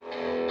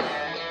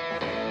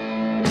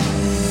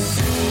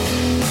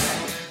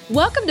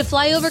Welcome to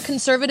Flyover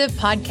Conservative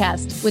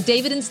Podcast with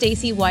David and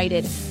Stacey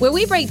Whited, where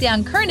we break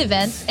down current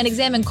events and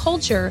examine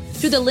culture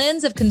through the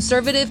lens of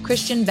conservative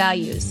Christian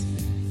values.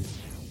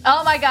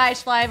 Oh my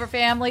gosh, Flyover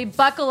family,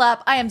 buckle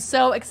up. I am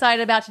so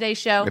excited about today's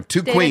show. We have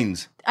two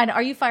queens. I know.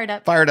 Are you fired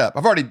up? Fired up.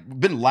 I've already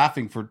been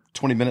laughing for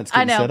 20 minutes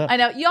getting set up. I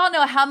know. You all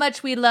know how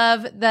much we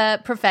love the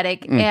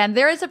prophetic. And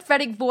there is a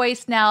prophetic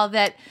voice now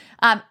that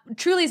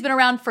truly has been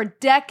around for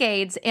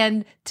decades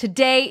and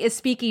today is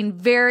speaking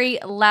very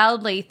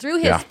loudly through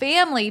his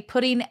family,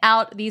 putting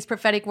out these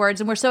prophetic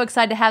words. And we're so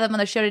excited to have them on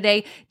the show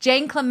today.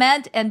 Jane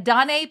Clement and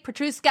Donne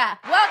Petruska.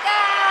 Welcome!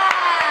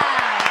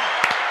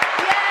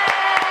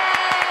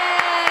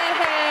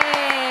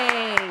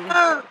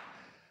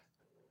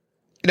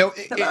 You know,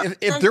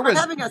 if there was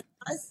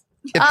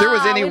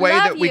any way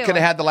that we could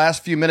have had the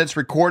last few minutes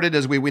recorded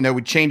as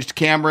we changed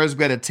cameras,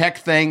 we had a tech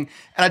thing.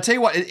 And I tell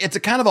you what, it's a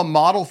kind of a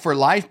model for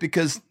life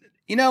because,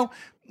 you know,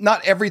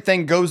 not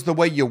everything goes the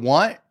way you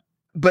want,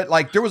 but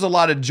like there was a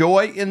lot of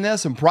joy in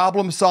this and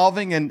problem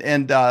solving and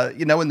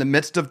you know, in the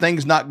midst of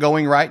things not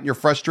going right and you're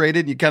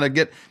frustrated, you kind of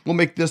we'll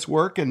make this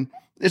work. And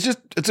it's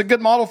a good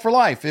model for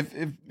life. If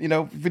you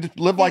know, if we just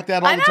live like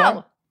that all the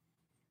time.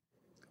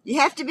 You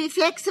have to be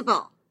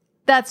flexible.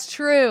 That's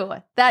true.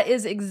 That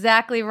is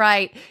exactly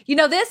right. You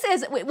know,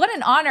 what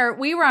an honor.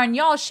 We were on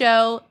y'all's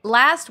show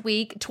last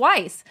week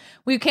twice.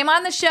 We came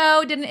on the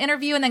show, did an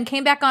interview, and then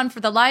came back on for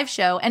the live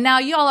show. And now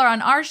y'all are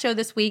on our show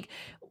this week.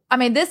 I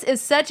mean, this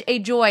is such a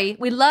joy.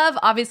 We love,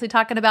 obviously,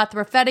 talking about the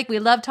prophetic. We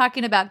love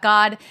talking about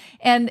God.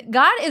 And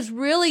God is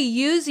really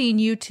using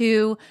you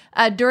two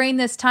during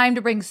this time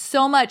to bring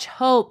so much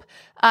hope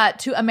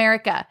to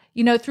America,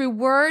 you know, through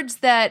words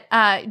that,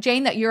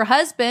 Jane, that your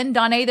husband,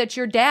 Donne, that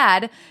your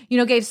dad, you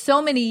know, gave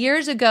so many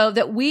years ago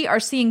that we are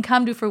seeing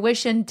come to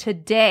fruition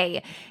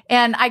today.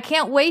 And I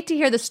can't wait to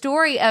hear the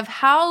story of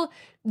how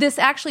this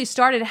actually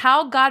started,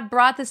 how God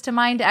brought this to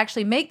mind to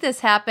actually make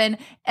this happen,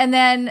 and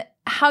then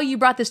how you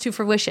brought this to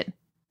fruition.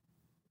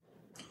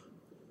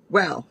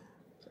 Well,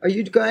 are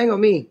you going or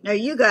me? No,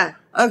 you go.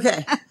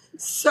 Okay.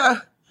 So,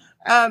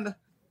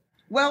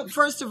 well,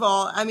 first of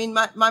all, I mean,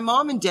 my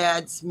mom and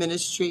dad's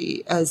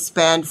ministry has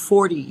spanned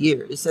 40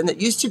 years, and it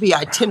used to be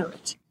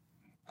itinerant.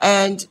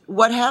 And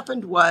what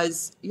happened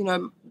was, you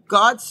know,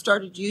 God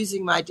started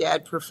using my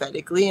dad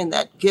prophetically, and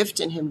that gift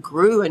in him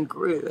grew and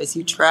grew as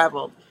he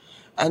traveled.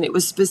 And it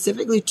was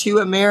specifically to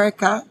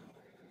America.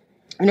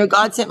 You know,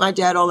 God sent my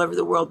dad all over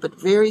the world, but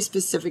very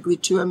specifically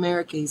to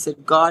America. He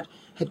said God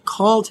had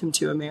called him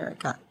to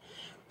America.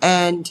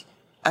 And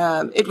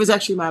it was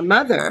actually my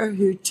mother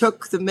who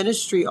took the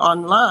ministry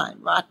online,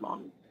 right,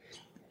 Mom?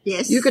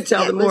 Yes. You could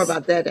tell them more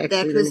about that,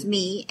 actually. That was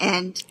me.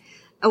 And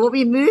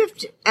we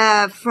moved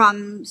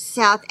from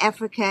South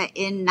Africa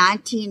in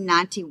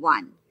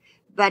 1991.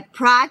 But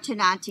prior to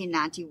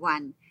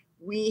 1991,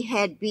 we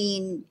had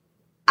been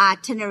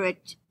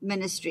itinerant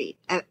ministry.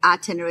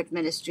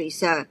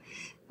 So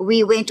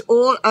we went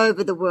all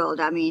over the world.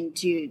 I mean,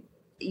 to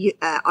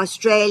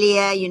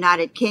Australia,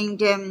 United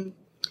Kingdom,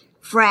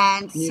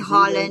 France,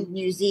 Holland,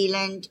 New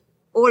Zealand,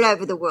 all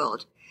over the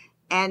world.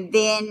 And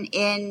then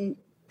in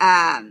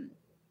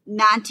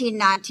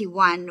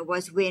 1991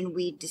 was when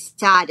we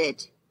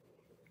decided,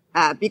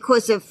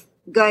 because of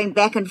going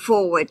back and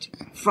forward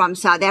from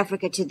South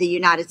Africa to the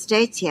United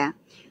States here,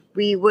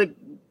 we would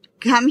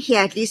come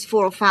here at least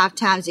 4 or 5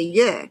 times a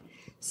year.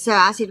 So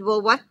I said,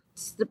 well,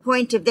 what's the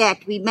point of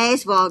that? We may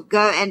as well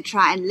go and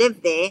try and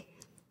live there,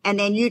 and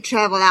then you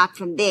travel out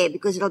from there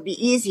because it'll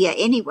be easier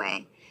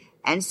anyway.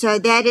 And so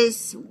that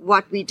is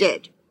what we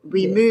did.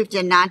 We moved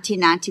in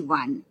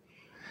 1991.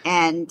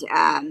 And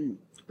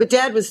but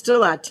Dad was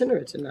still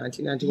itinerant in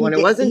 1991.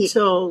 It wasn't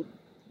until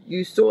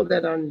you saw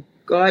that on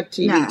God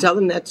TV. No. Tell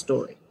them that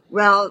story.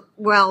 Well,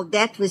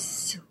 that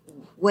was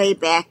way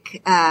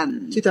back.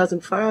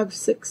 2005,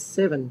 6,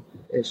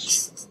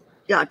 7-ish.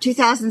 Yeah,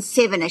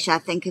 2007-ish, I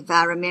think, if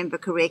I remember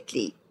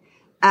correctly.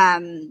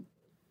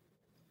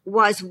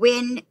 Was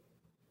when,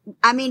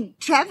 I mean,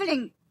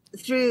 traveling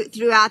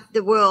throughout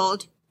the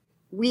world,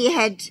 we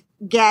had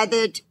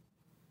gathered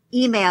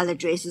email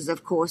addresses,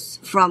 of course,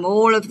 from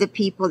all of the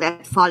people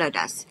that followed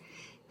us.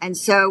 And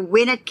so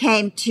when it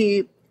came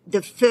to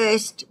the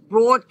first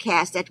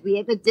broadcast that we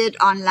ever did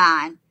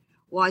online,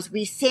 was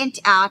we sent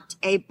out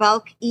a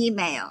bulk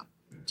email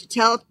to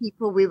tell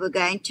people we were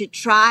going to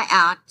try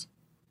out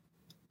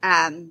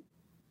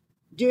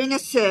doing a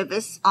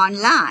service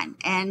online.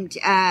 And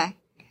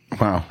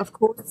wow. Of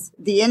course,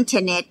 the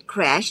internet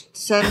crashed.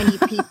 So many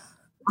people.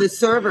 The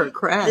server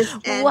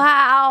crashed.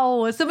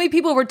 Wow. So many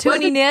people were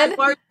tuning in.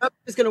 I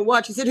was going to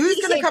watch. He said, who's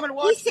going to come and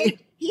watch me?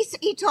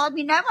 He told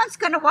me, no one's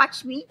going to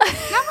watch me. No.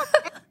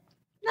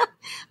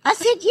 I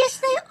said, yes,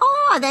 they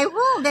are. They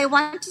will. They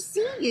want to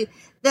see you.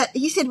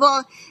 He said,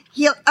 well,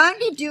 he'll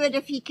only do it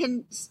if he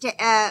can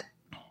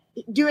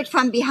do it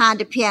from behind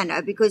a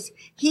piano because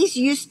he's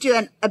used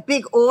to a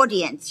big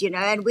audience, you know,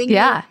 and when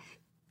you're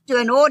to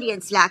an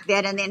audience like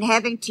that and then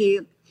having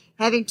to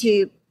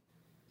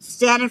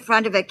stand in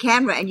front of a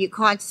camera and you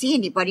can't see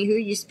anybody who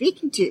you're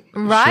speaking to.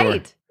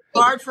 Right.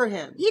 Sure. Hard for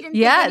him. He didn't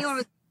think anyone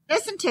was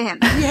listen to him.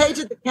 He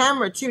hated the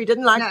camera too. He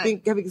didn't like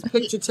having his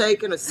picture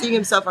taken or seeing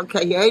himself on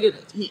camera. He hated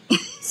it.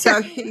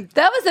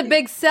 That was a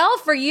big sell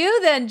for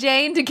you then,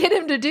 Jane, to get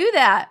him to do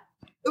that.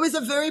 It was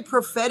a very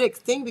prophetic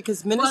thing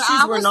because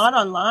ministries were not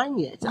online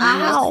yet.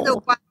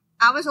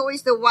 I was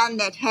always the one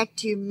that had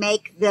to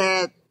make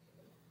the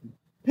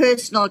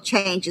personal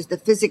changes, the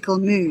physical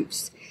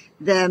moves.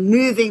 The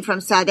moving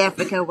from South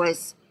Africa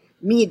was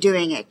me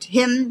doing it.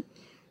 Him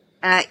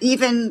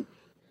even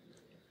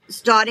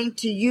starting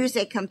to use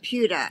a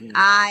computer.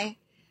 I,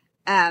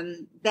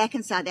 back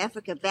in South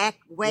Africa,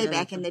 way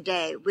back in the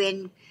day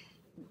when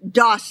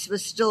DOS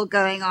was still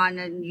going on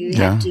and you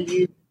had to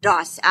use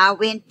DOS. I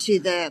went to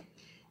the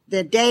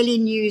Daily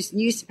News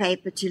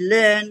newspaper to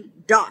learn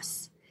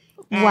DOS.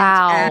 And,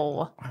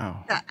 wow.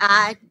 So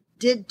I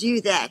did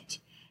do that.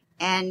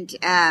 And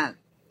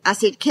I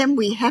said, Kim,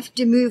 we have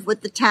to move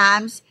with the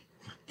times.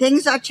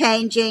 Things are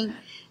changing.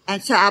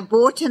 And so I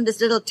bought him this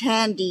little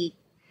Tandy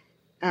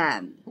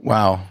that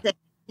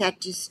he had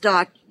to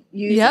start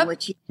using,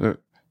 which he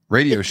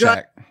Radio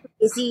Shack.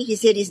 He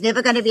said he's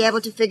never going to be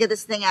able to figure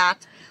this thing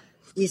out.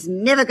 He's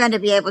never going to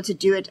be able to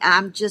do it.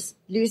 I'm just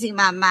losing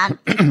my mind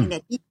thinking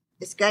that he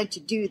is going to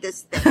do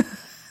this thing.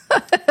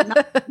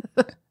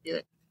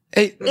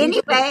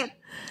 Anyway,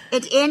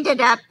 it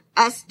ended up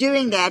us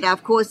doing that.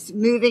 Of course,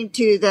 moving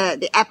to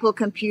the Apple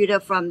computer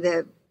from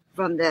the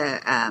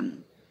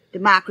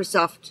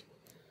Microsoft,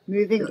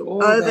 moving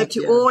over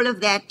to all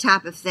of that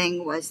type of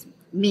thing was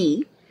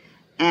me.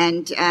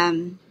 And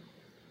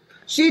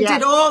she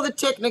did all the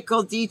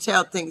technical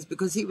detailed things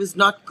because he was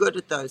not good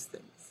at those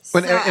things.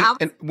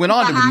 And went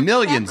on to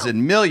millions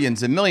and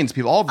millions and millions of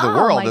people all over the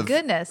world. Oh, my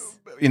goodness.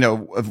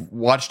 Have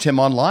watched him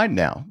online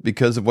now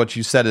because of what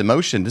you said in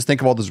motion. Just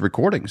think of all those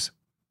recordings.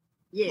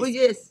 Yes. Well,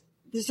 yes.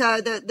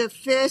 So the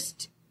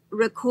first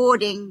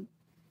recording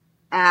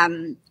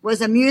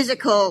was a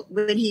musical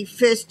when he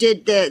first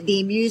did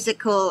the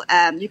musical.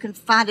 You can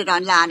find it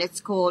online.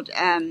 It's called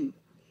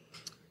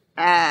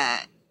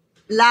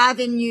Live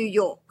in New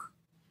York.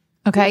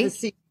 Okay. A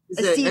CD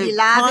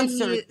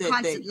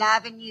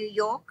Live in New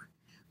York.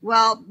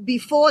 Well,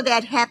 before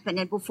that happened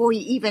and before he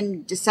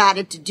even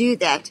decided to do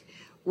that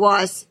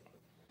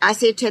I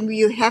said to him,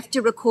 you have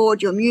to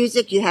record your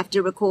music. We have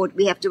to record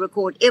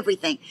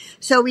everything.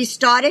 So we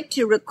started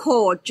to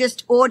record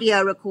just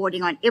audio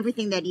recording on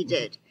everything that he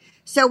did.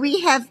 So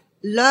we have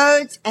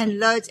loads and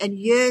loads and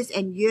years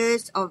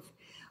of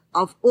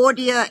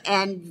audio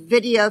and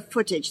video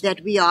footage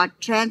that we are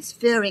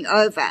transferring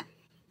over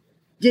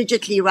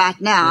digitally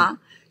right now.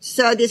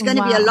 So there's going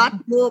to be a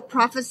lot more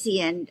prophecy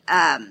and,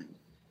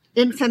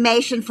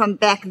 information from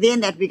back then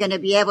that we're going to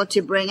be able to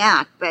bring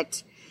out.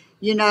 But,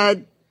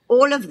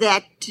 all of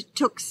that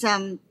took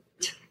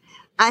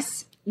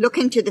us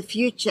looking to the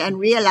future and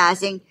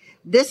realizing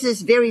this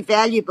is very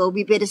valuable.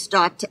 We better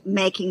start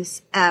making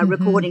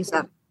recordings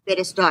of.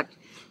 Better start,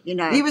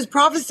 He was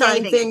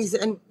prophesying things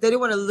and they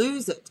didn't want to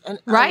lose it. And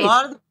a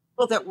lot of the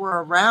people that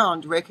were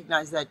around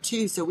recognized that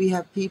too. So we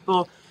have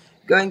people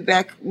going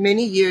back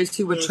many years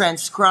who were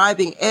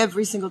transcribing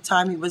every single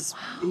time he was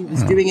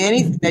doing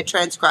anything. They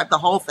transcribed the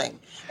whole thing,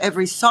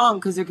 every song,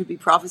 because there could be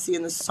prophecy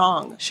in the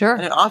song. Sure.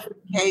 And it often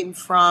came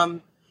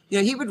from,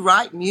 he would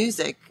write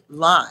music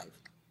live.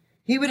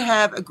 He would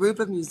have a group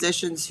of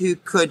musicians who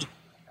could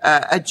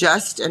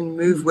adjust and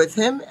move with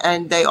him.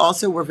 And they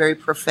also were very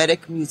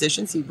prophetic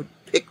musicians. He would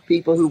pick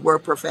people who were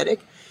prophetic.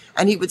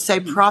 And he would say,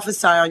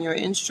 prophesy on your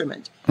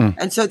instrument.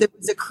 And so there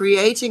was a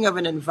creating of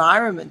an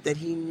environment that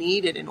he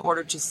needed in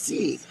order to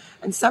see.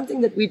 And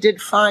something that we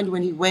did find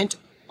when he went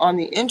on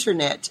the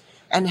internet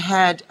and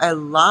had a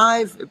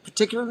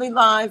particularly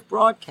live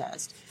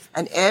broadcast,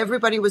 and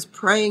everybody was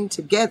praying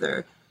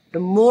together, the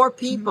more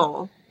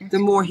people, the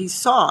more he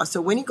saw.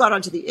 So when he got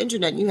onto the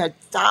internet, you had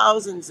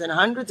thousands and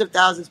hundreds of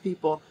thousands of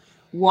people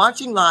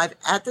watching live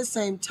at the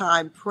same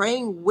time,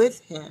 praying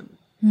with him.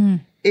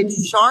 It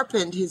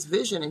sharpened his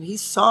vision, and he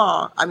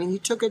saw, he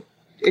took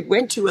it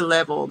went to a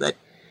level that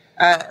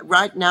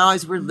right now,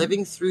 as we're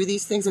living through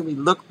these things and we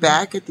look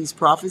back at these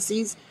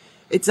prophecies,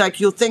 it's like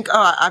you'll think,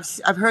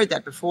 I've heard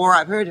that before.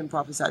 I've heard him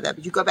prophesy that.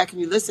 But you go back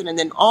and you listen, and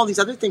then all these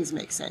other things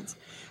make sense.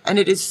 And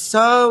it is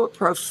so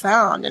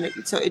profound. And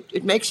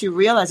it makes you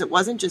realize it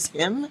wasn't just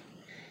him.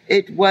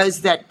 It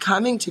was that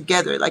coming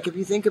together. Like if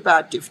you think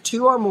about if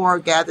two or more are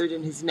gathered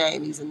in his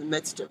name, he's in the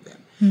midst of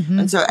them.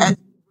 And so as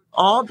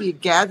all be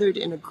gathered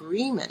in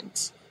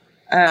agreement,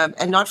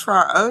 and not for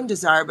our own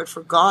desire, but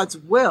for God's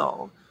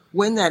will,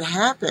 when that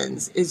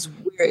happens is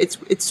where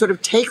it sort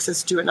of takes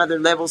us to another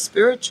level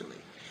spiritually.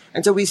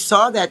 And so we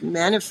saw that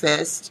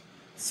manifest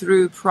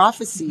through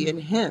prophecy in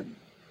him.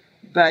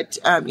 But,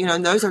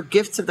 and those are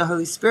gifts of the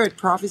Holy Spirit.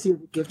 Prophecy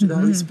is a gift of the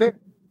Holy Spirit.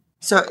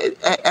 So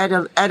at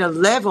a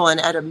level and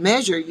at a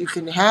measure, you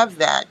can have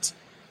that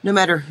no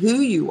matter who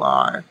you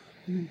are.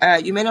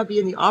 You may not be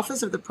in the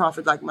office of the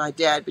prophet like my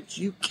dad, but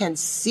you can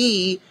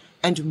see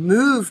and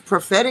move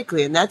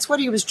prophetically. And that's what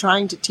he was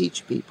trying to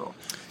teach people.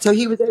 So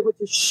he was able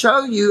to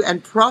show you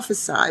and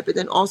prophesy, but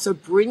then also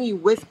bring you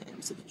with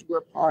him so that you were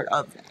a part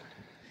of that.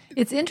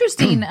 It's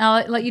interesting.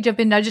 I'll let you jump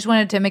in. I just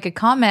wanted to make a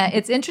comment.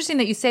 It's interesting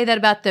that you say that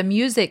about the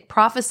music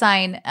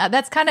prophesying.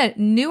 That's kind of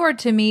newer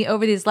to me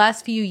over these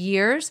last few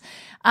years.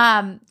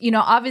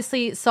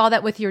 Obviously saw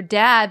that with your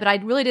dad, but I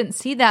really didn't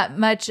see that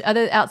much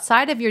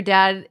outside of your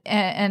dad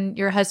and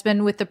your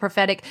husband with the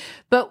prophetic.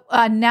 But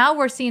now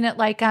we're seeing it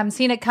like I'm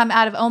seeing it come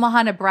out of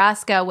Omaha,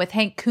 Nebraska with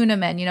Hank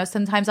Kuhneman.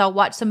 Sometimes I'll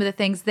watch some of the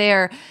things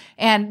there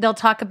and they'll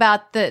talk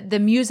about the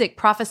music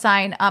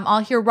prophesying.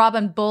 I'll hear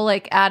Robin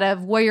Bullock out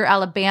of Warrior,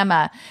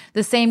 Alabama,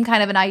 the same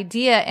kind of an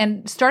idea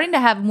and starting to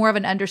have more of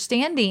an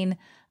understanding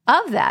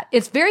of that.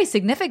 It's very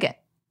significant.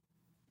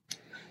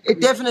 It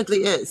definitely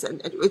is.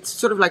 And it's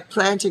sort of like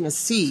planting a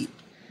seed.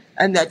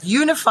 And that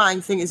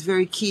unifying thing is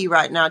very key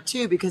right now,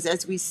 too, because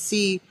as we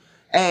see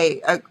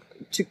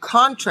to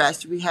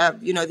contrast, we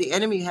have, the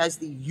enemy has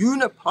the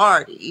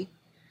uniparty.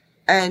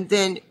 And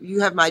then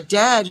you have my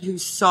dad who he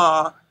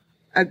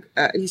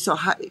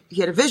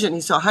had a vision.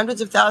 He saw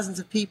hundreds of thousands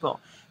of people.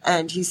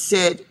 And he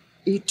said,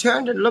 he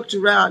turned and looked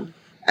around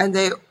and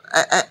they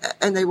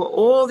were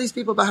all these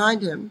people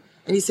behind him.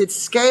 And he said,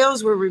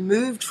 scales were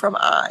removed from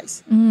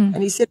eyes.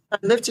 And he said, I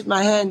lifted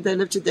my hand, they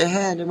lifted their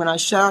hand. And when I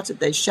shouted,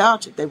 they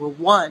shouted. They were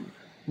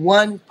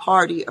one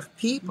party of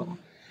people.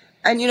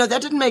 And,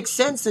 that didn't make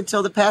sense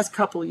until the past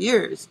couple of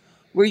years,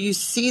 where you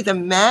see the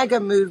MAGA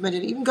movement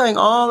and even going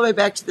all the way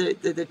back to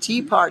the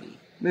Tea Party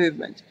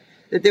movement,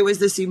 that there was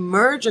this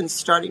emergence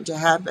starting to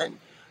happen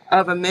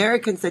of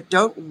Americans that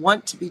don't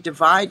want to be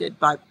divided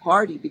by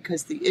party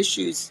because the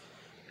issues,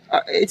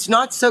 it's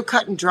not so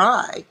cut and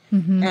dry.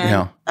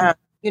 And,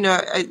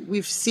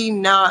 we've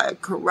seen now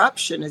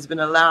corruption has been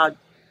allowed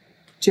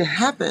to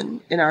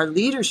happen in our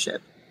leadership.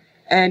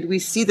 And we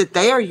see that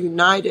they are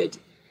united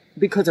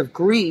because of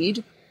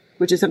greed,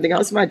 which is something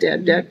else my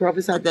dad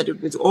prophesied, that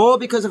it was all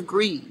because of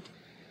greed.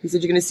 He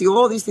said, you're going to see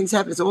all these things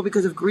happen. It's all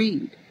because of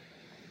greed.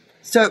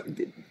 So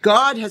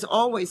God has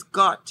always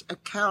got a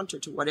counter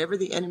to whatever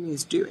the enemy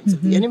is doing. So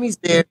if the enemy's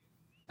there,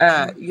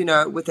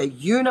 with a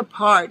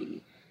uniparty,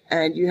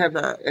 and you have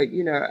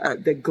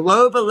the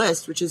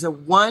globalist, which is a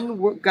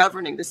one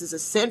governing. This is a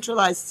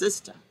centralized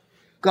system.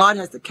 God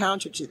has the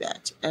counter to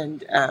that,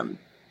 and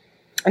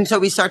so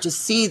we start to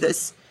see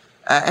this.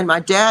 And my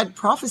dad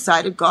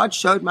prophesied it. God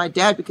showed my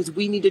dad because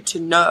we needed to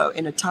know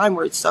in a time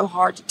where it's so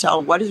hard to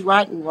tell what is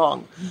right and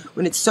wrong,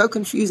 when it's so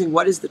confusing,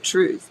 what is the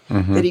truth,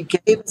 that he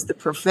gave us the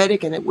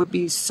prophetic, and it would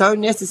be so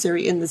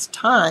necessary in this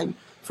time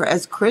for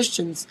as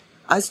Christians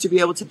us to be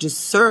able to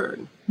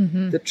discern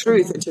the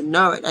truth and to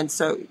know it. And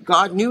so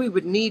God knew we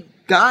would need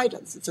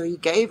guidance. And so he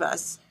gave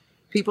us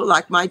people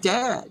like my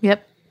dad,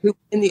 who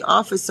in the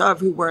office of,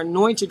 who were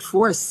anointed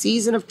for a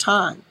season of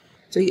time.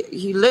 So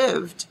he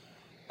lived,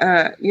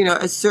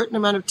 a certain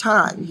amount of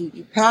time.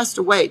 He passed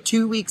away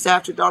 2 weeks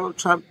after Donald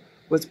Trump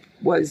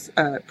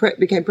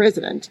became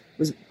president,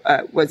 was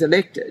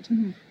elected.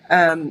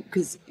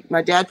 Because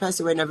my dad passed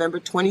away November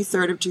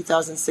 23rd of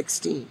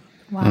 2016.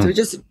 Wow. So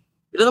just a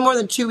little more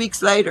than 2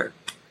 weeks later,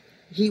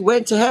 he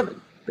went to heaven.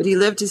 But he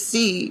lived to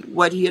see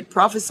what he had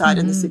prophesied,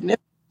 and the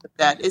significance of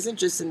that isn't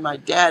just in my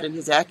dad and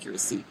his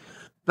accuracy,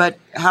 but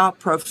how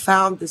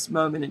profound this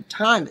moment in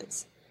time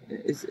is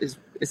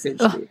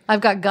essentially.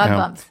 I've got God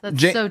bumps.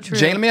 That's so true.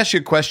 Jane, let me ask you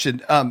a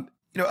question.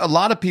 A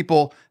lot of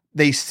people,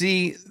 they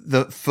see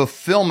the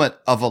fulfillment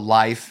of a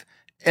life,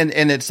 and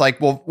it's like,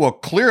 well,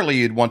 clearly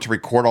you'd want to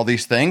record all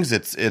these things.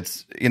 It's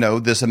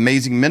this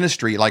amazing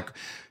ministry, like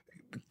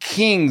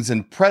kings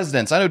and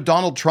presidents. I know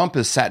Donald Trump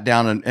has sat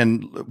down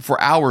and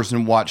for hours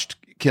and watched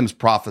Kim's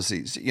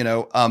prophecies,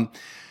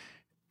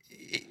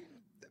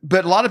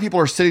 but a lot of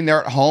people are sitting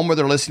there at home, or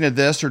they're listening to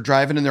this or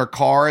driving in their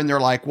car, and they're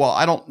like, well,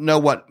 I don't know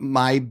what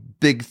my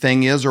big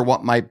thing is or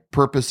what my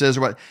purpose is,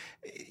 or what,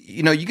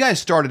 you guys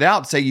started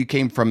out, say you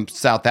came from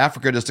South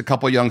Africa, just a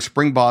couple of young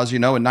Springboks,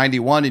 in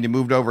 91, and you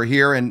moved over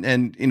here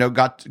and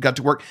got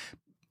to work,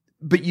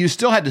 but you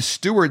still had to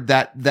steward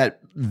that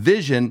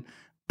vision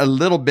a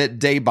little bit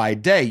day by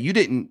day. You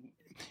didn't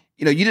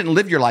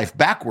live your life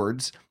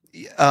backwards.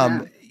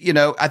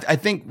 I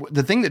think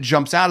the thing that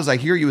jumps out as I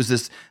hear you is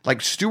this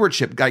like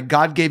stewardship.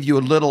 God gave you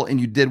a little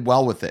and you did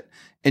well with it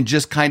and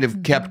just kind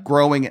of kept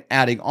growing and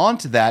adding on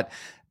to that.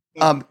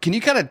 Can you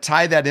kind of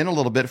tie that in a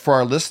little bit for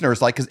our listeners?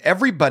 Like, because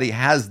everybody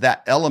has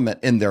that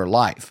element in their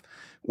life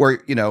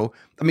where,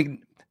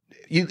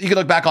 you can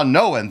look back on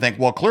Noah and think,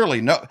 well,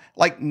 clearly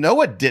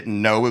Noah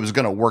didn't know it was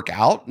going to work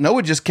out.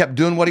 Noah just kept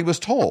doing what he was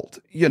told.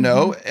 We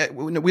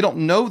don't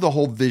know the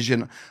whole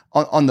vision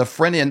on the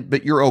front end,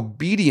 but your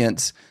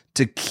obedience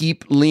to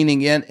keep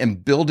leaning in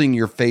and building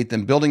your faith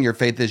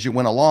as you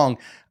went along.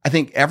 I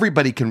think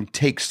everybody can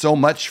take so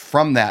much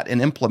from that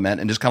and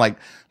implement, and just kind of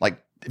like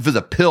if it's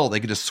a pill, they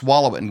could just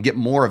swallow it and get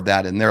more of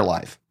that in their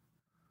life.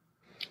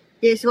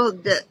 Yes. Well,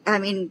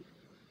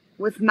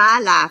 with my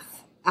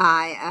life,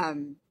 I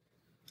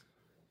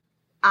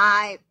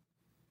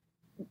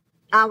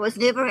was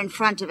never in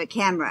front of a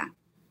camera.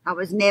 I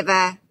was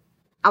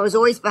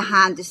always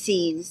behind the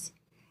scenes.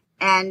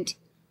 And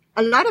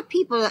a lot of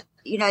people,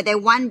 they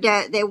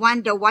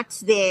wonder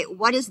what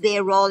is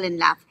their role in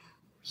life.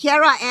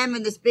 Here I am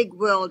in this big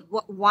world.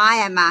 Why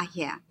am I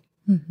here?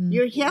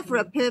 You're here for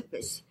a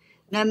purpose,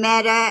 no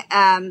matter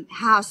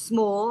how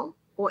small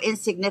or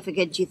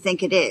insignificant you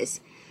think it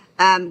is.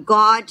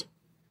 God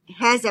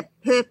has a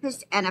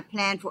purpose and a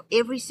plan for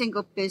every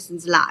single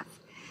person's life.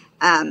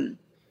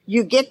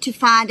 You get to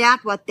find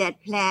out what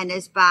that plan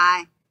is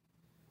by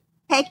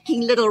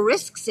taking little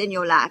risks in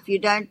your life.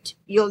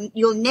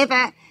 You'll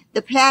never,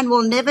 the plan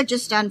will never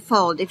just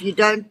unfold if you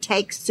don't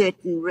take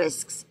certain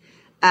risks.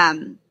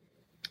 It's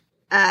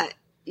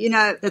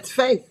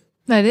faith.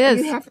 That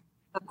is.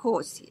 Of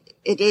course,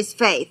 it is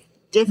faith,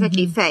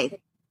 definitely faith.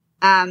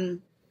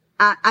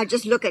 I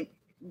just look at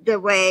the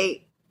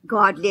way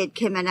God led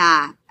Kim and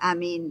I. I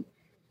mean,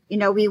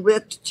 we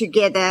worked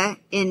together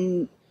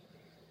in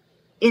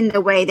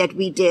the way that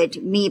we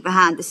did, me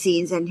behind the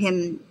scenes and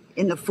him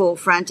in the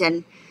forefront.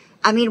 And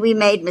I mean, we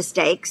made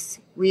mistakes.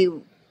 We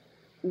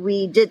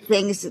did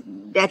things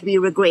that we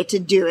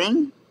regretted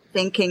doing,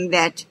 thinking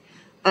that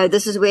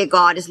this is where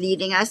God is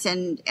leading us,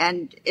 and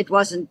it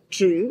wasn't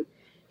true.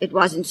 It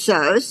wasn't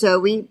so. So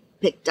we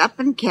picked up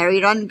and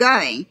carried on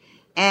going.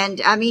 And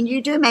I mean,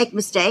 you do make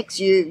mistakes.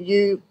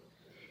 You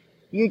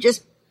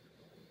just.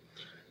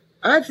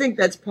 I think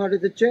that's part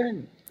of the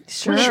journey.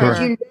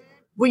 Sure.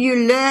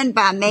 You learn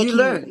by making.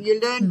 You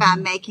learn by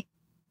making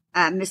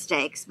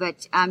mistakes.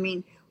 But I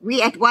mean,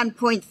 we at one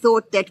point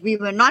thought that we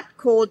were not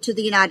called to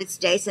the United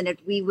States, and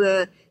that we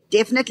were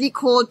definitely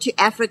called to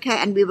Africa,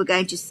 and we were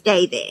going to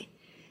stay there.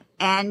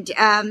 And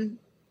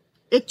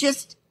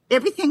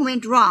everything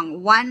went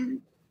wrong.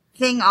 One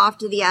thing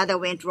after the other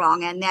went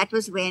wrong, and that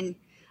was when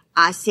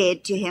I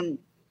said to him,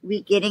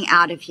 "We're getting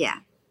out of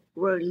here.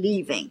 We're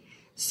leaving."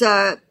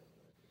 So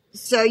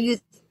you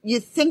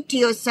think to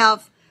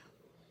yourself,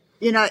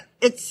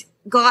 it's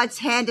God's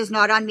hand is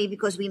not on me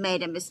because we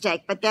made a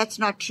mistake, but that's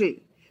not true,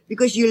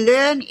 because you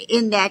learn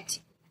in that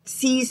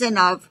season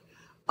of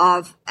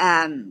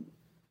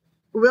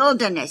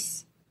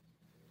wilderness.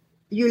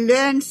 You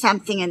learn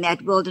something in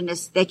that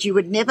wilderness that you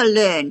would never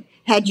learn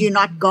had you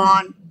not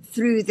gone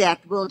through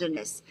that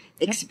wilderness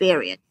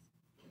experience.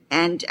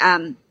 And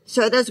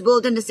so those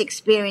wilderness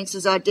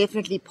experiences are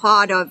definitely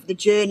part of the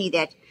journey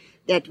that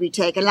we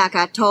take. And like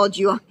I told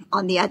you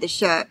on the other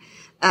show,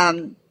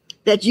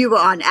 that you were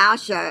on our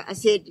show, I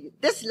said,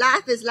 this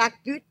life is like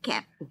boot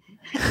camp.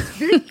 It's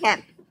boot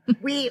camp.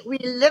 We're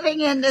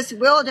living in this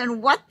world,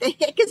 and what the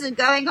heck is it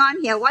going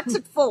on here? What's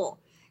it for?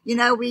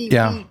 We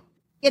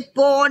get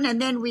born,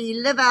 and then we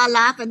live our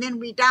life, and then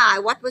we die.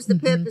 What was the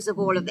purpose of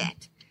all of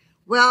that?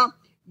 Well,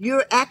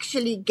 you're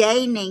actually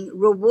gaining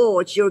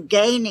rewards. You're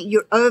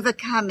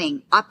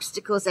overcoming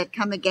obstacles that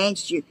come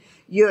against you.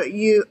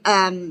 You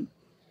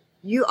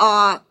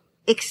are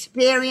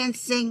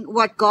experiencing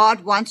what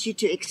God wants you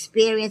to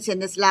experience in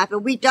this life.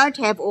 And we don't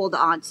have all the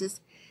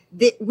answers.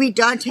 We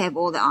don't have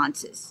all the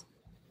answers.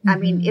 I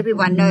mean,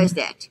 everyone knows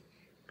that.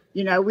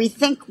 We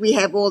think we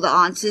have all the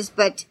answers,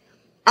 but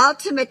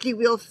ultimately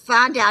we'll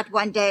find out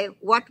one day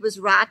what was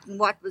right and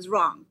what was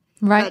wrong.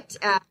 Right.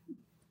 But,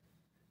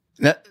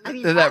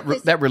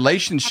 that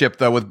relationship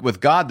though with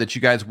God that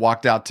you guys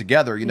walked out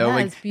together,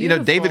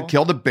 David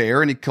killed a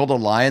bear and he killed a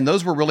lion.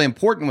 Those were really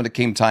important when it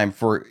came time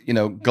for,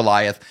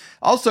 Goliath.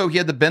 Also, he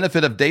had the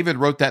benefit of David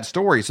wrote that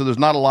story. So there's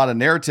not a lot of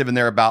narrative in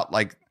there about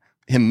like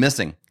him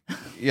missing,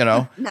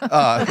 because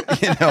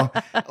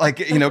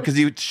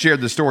he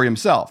shared the story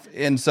himself.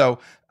 And so,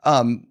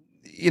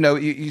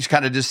 you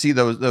kind of just see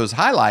those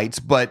highlights,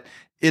 but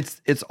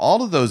it's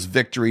all of those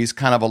victories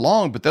kind of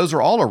along, but those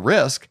are all a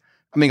risk.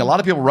 I mean, a lot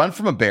of people run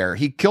from a bear.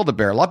 He killed a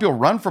bear. A lot of people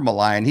run from a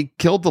lion. He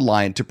killed the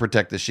lion to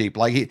protect the sheep.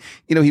 Like he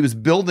was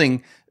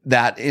building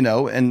that,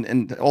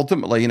 and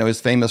ultimately, he's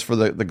famous for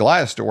the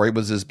Goliath story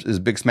was his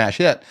big smash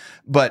hit.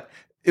 But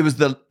it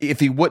was if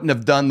he wouldn't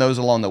have done those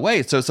along the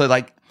way. So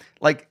like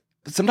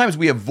sometimes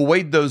we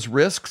avoid those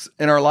risks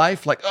in our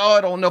life. Like, oh,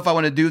 I don't know if I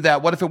want to do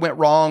that. What if it went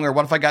wrong? Or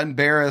what if I got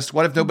embarrassed?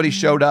 What if nobody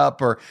showed up?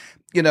 Or,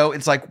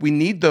 it's like we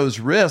need those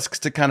risks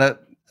to kind of,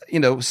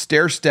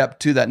 stair step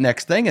to that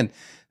next thing. And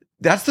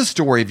that's the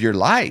story of your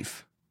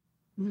life.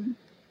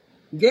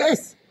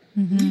 Yes.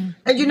 Mm-hmm.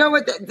 And you know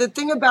what? The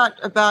thing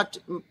about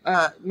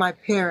my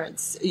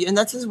parents, and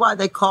that's is why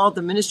they called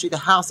the ministry the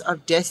House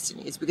of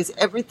Destiny, is because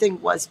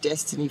everything was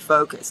destiny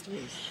focused.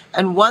 Yes.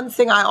 And one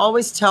thing I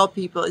always tell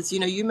people is,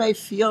 you may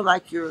feel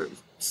like you're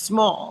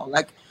small,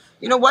 like,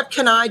 what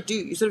can I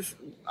do?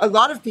 A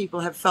lot of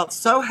people have felt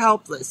so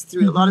helpless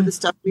through a lot of the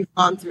stuff we've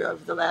gone through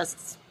over the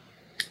last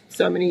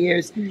so many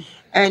years.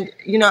 And,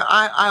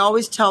 I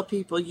always tell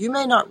people, you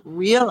may not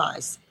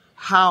realize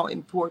how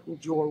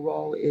important your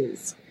role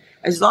is.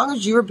 As long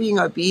as you're being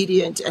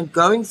obedient and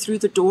going through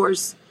the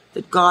doors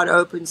that God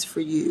opens for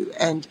you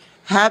and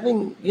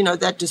having,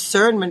 that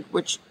discernment,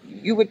 which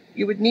you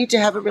would need to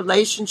have a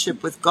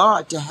relationship with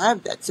God to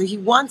have that. So he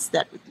wants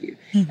that with you.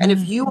 Mm-hmm. And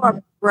if you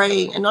are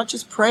praying, and not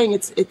just praying,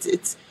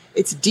 it's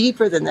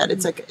deeper than that.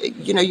 It's like,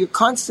 you're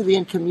constantly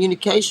in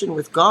communication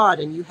with God,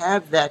 and you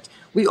have that.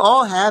 We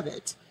all have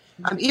it.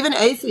 Even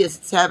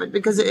atheists have it,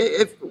 because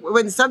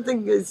when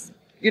something is,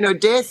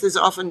 death is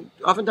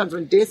oftentimes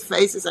when death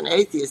faces an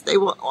atheist, they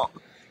will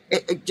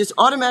just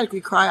automatically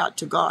cry out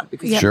to God,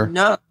 because you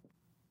know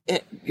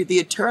the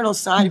eternal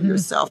side of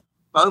yourself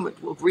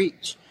moment will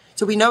reach.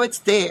 So we know it's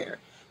there.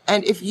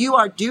 And if you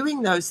are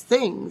doing those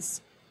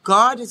things,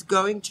 God is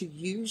going to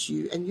use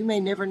you, and you may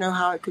never know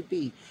how it could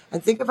be.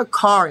 And think of a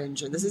car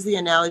engine. This is the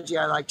analogy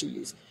I like to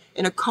use.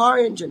 In a car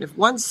engine, if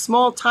one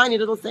small, tiny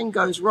little thing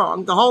goes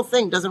wrong, the whole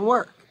thing doesn't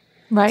work.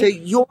 Right. So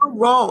your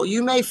role,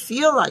 you may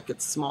feel like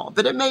it's small,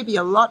 but it may be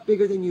a lot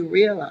bigger than you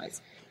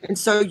realize. And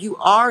so you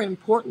are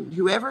important.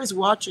 Whoever is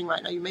watching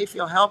right now, you may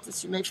feel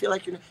helpless. You may feel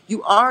like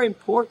you are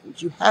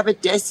important. You have a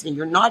destiny.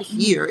 You're not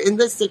here in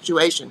this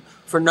situation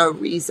for no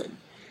reason.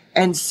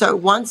 And so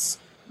once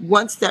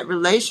that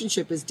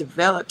relationship is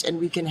developed and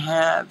we can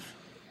have,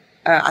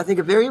 I think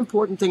a very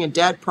important thing, and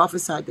Dad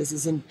prophesied this,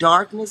 is in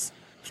darkness,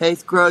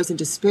 faith grows, in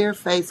despair,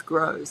 faith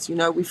grows.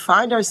 We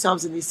find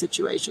ourselves in these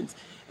situations.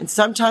 And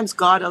sometimes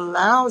God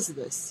allows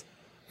this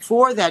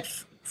for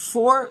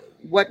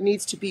what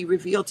needs to be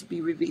revealed to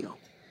be revealed.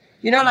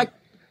 Like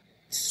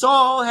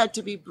Saul had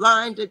to be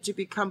blinded to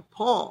become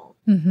Paul.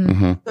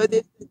 Mm-hmm. So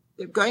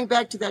they're going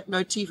back to that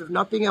motif of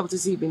not being able to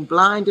see, being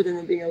blinded and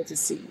then being able to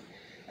see.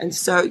 And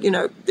so,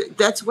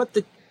 that's what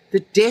the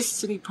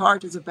destiny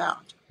part is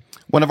about.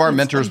 One of our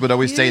mentors would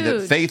always say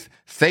that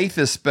faith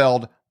is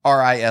spelled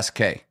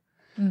R-I-S-K.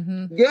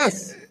 Mm-hmm.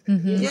 Yes.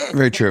 Mm-hmm. Yes.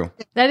 Very true.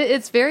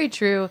 It's very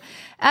true.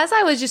 As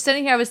I was just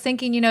sitting here, I was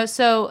thinking,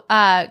 so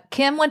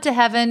Kim went to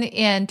heaven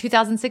in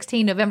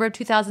 2016, November of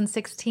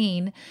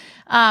 2016.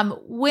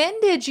 When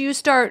did you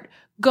start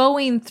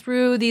going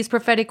through these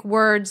prophetic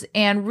words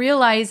and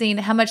realizing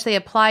how much they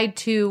applied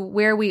to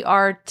where we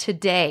are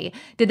today?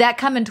 Did that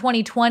come in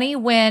 2020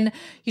 when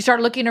you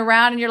start looking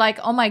around and you're like,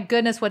 oh my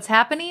goodness, what's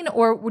happening?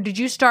 Or did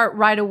you start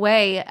right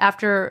away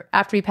after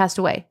he passed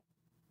away?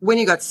 When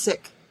he got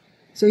sick.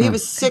 So he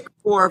was sick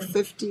for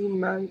 15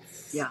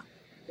 months. Yeah.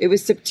 It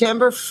was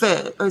September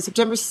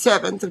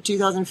 7th of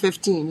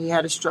 2015, he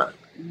had a stroke.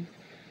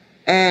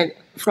 And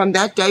from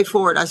that day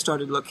forward, I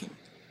started looking.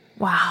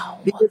 Wow.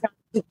 Because I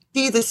could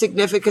see the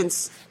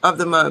significance of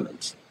the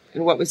moment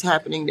and what was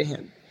happening to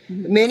him.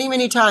 Mm-hmm. Many,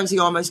 many times he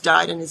almost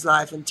died in his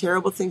life and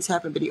terrible things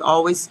happened, but he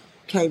always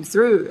came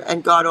through.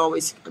 And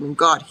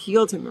God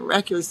healed him,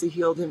 miraculously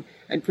healed him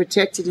and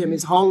protected him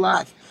his whole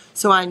life.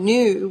 So I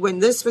knew when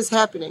this was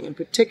happening, and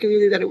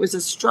particularly that it was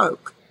a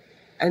stroke,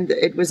 and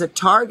it was a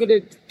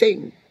targeted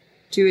thing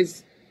to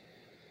his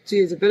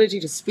ability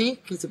to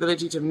speak, his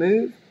ability to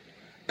move.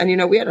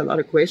 And, we had a lot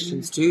of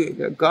questions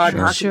too.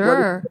 God,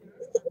 sure.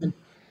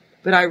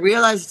 But I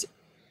realized,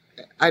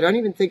 I don't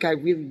even think I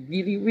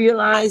really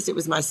realized it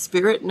was my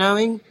spirit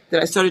knowing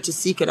that I started to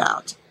seek it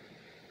out.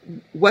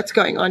 What's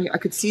going on here? I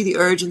could see the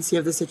urgency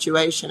of the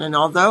situation. And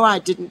although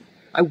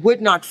I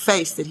would not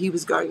face that he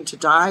was going to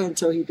die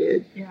until he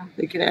did. Yeah.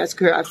 You can ask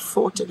her, I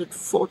fought it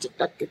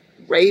like a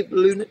raved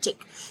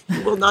lunatic.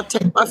 You will not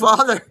take my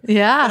father.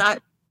 Yeah.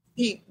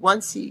 And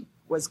once he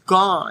was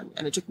gone,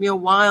 and it took me a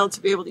while to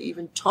be able to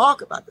even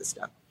talk about this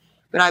stuff,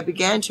 but I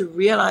began to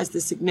realize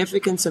the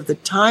significance of the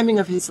timing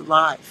of his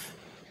life,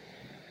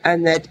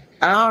 and that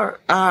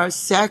our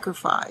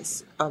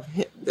sacrifice of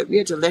him, that we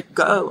had to let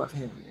go of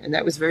him. And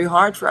that was very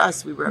hard for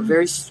us. We were a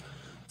very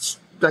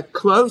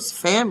close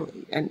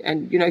family,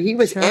 and he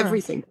was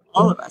everything to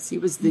all of us. He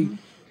was him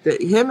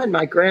and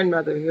my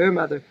grandmother, her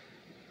mother,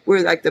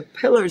 were like the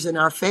pillars in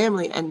our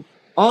family. And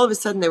all of a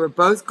sudden, they were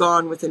both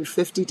gone within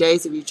 50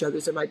 days of each other.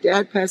 So my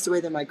dad passed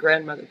away, then my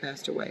grandmother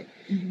passed away.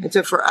 Mm-hmm. And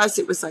so for us,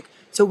 it was like,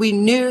 so we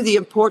knew the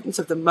importance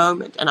of the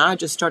moment, and I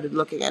just started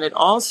looking. And it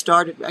all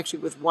started actually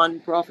with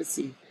one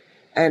prophecy.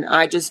 And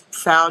I just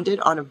found it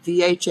on a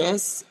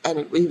VHS,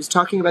 and he was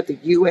talking about the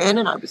UN,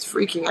 and I was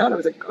freaking out. I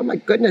was like, oh my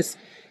goodness.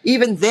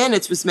 Even then,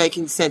 it was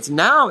making sense.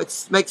 Now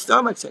it makes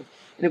so much sense.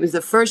 And it was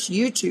the first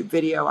YouTube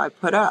video I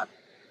put up.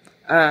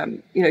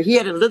 He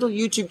had a little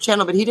YouTube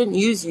channel, but he didn't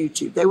use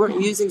YouTube. They weren't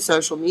using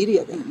social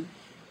media then.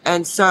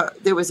 And so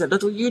there was a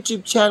little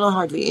YouTube channel,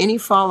 hardly any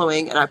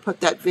following, and I put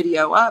that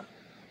video up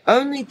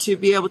only to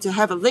be able to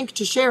have a link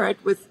to share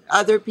it with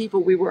other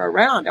people we were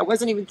around. I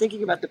wasn't even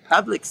thinking about the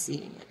public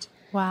seeing it.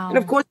 Wow. And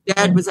of course,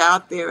 Dad was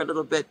out there a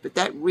little bit, but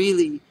that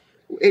really,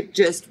 it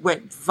just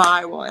went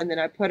viral. And then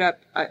I put up,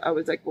 I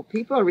was like, well,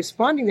 people are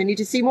responding. They need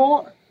to see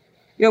more.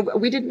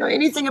 We didn't know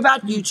anything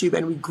about YouTube,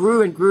 and we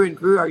grew and grew and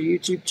grew our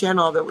YouTube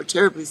channel, although we're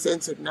terribly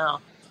censored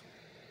now.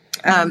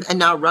 And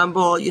now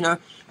Rumble,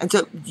 and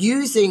so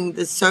using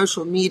the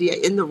social media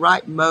in the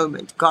right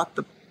moment got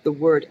the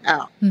word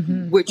out,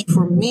 which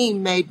for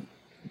me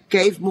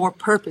gave more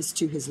purpose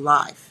to his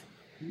life.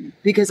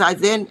 Because I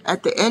then,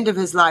 at the end of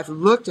his life,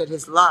 looked at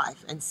his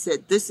life and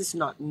said, this is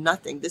not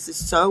nothing. This is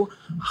so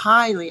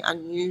highly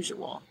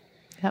unusual.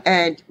 Yep.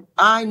 And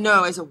I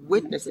know as a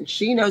witness, and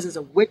she knows as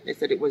a witness,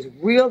 that it was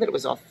real, that it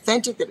was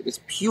authentic, that it was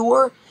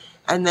pure,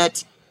 and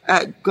that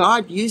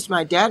God used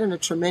my dad in a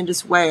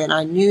tremendous way. And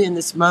I knew in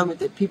this moment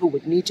that people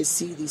would need to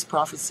see these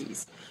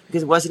prophecies,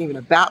 because it wasn't even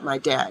about my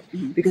dad,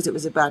 because it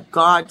was about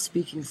God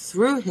speaking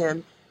through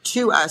him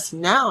to us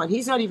now. And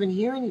he's not even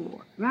here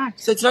anymore. Right.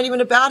 So it's not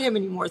even about him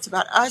anymore. It's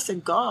about us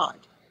and God.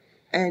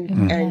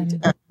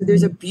 And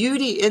there's a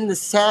beauty in the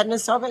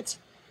sadness of it,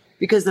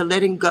 because the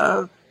letting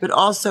go but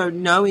also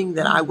knowing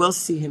that I will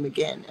see him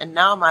again. And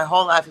now my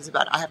whole life is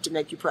about, I have to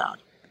make you proud.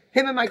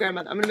 Him and my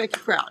grandmother, I'm going to make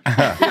you proud.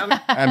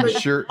 I'm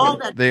sure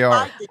they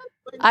are.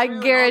 I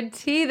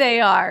guarantee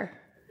they are.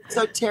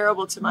 So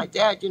terrible to my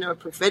dad. A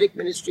prophetic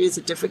ministry is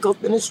a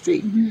difficult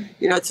ministry.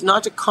 It's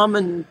not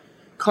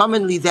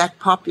commonly that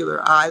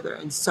popular either.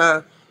 And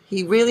so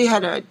he really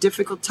had a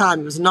difficult time.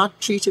 He was not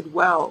treated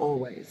well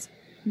always.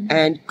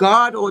 And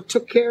God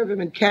took care of him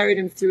and carried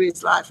him through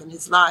his life and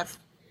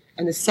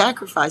the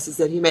sacrifices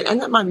that he made and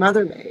that my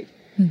mother made,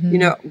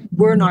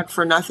 were not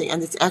for nothing.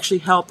 And it's actually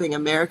helping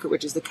America,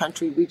 which is the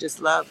country we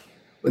just love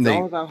with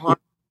all of our heart.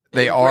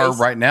 They are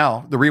right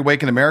now. The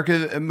Reawaken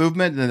America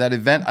movement and that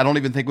event, I don't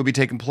even think would be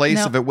taking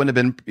place if it wouldn't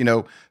have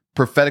been,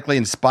 prophetically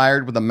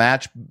inspired with a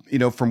match,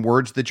 from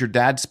words that your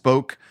dad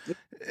spoke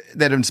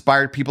that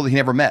inspired people that he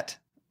never met.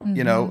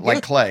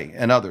 Like Clay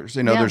and others.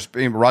 There's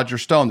Roger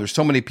Stone. There's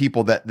so many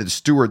people that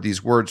steward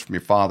these words from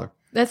your father.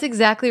 That's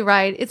exactly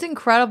right. It's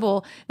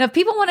incredible. Now, if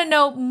people want to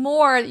know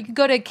more, you can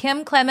go to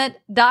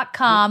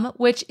kimclement.com,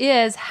 which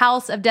is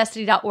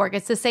houseofdestiny.org.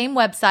 It's the same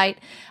website.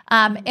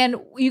 And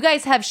you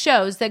guys have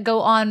shows that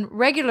go on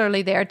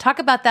regularly there. Talk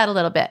about that a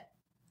little bit.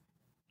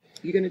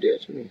 You're going to do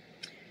it for me.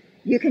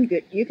 You can do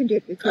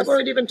it because I've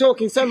already been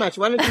talking so much.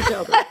 Why don't you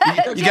tell them?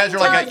 you guys are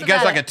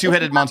like a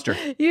two-headed monster.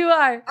 You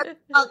are.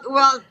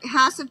 Well,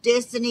 House of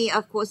Destiny,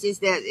 of course, is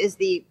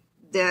the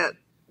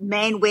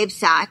main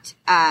website.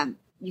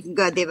 You can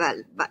go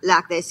there, but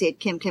like they said,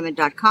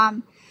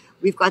 kimclement.com.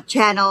 We've got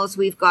channels.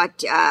 We've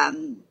got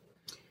every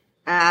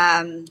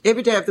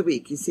day of the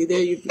week. You see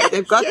there,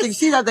 they've got. You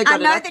see that they got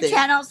it up there. I know the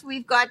channels.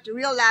 We've got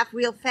Real Life,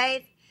 Real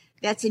Faith.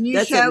 That's a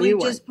new show we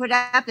just put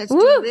up. That's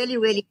doing really,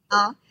 really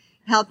well.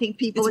 Helping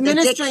people with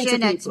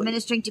addiction. It's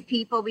ministering to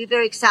people. We're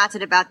very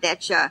excited about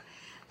that show.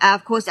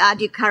 Of course, I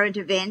do current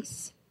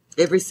events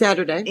every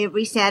Saturday.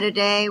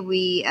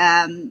 We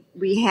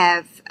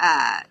have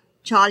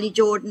Charlie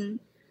Jordan.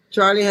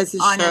 Charlie has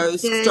his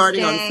shows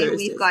starting on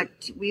Thursday.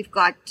 We've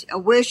got a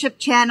worship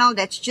channel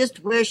that's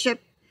just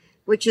worship,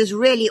 which is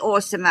really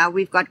awesome.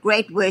 We've got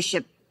great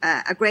worship,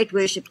 a great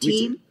worship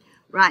team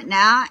right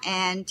now,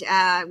 and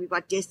we've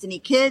got Destiny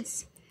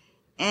Kids.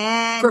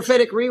 And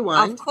Prophetic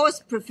Rewind. Of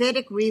course,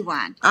 Prophetic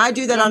Rewind. I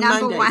do that on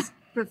Mondays. One,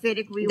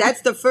 Prophetic Rewind. That's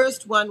the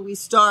first one we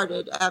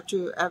started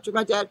after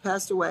my dad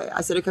passed away.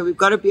 I said, okay, we've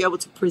got to be able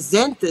to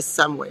present this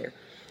somewhere.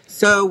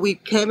 So we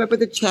came up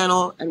with a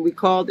channel and we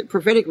called it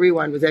Prophetic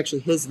Rewind was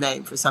actually his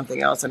name for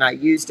something else, and I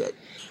used it.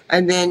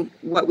 And then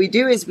what we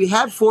do is we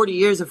have 40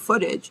 years of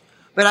footage,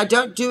 but I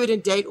don't do it in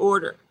date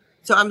order.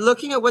 So I'm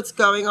looking at what's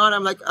going on.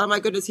 I'm like, oh my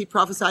goodness, he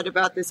prophesied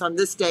about this on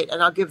this date,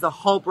 and I'll give the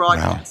whole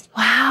broadcast.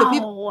 Wow. So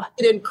people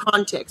get it in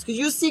context, because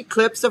you see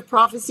clips of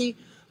prophecy,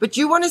 but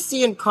you want to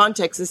see in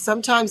context, and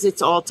sometimes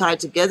it's all tied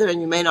together and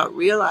you may not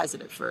realize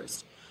it at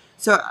first.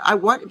 So I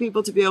want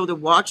people to be able to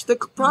watch the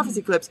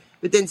prophecy clips,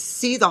 but then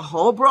see the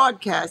whole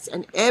broadcast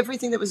and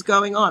everything that was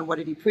going on. What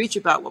did he preach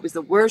about? What was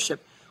the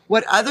worship?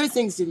 What other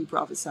things did he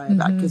prophesy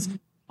about? Because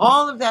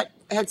all of that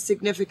had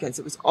significance.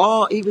 It was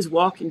he was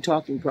walking,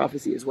 talking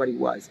prophecy is what he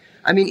was.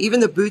 I mean, even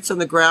the boots on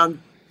the ground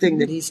thing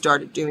that he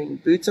started doing,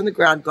 boots on the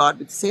ground,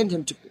 God sent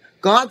him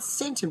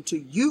to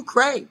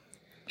Ukraine.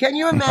 Can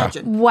you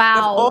imagine?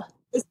 Wow. All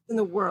this in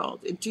the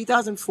world in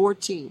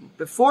 2014,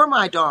 before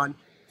my dawn,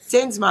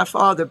 sends my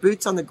father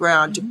boots on the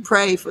ground to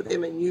pray for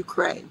them in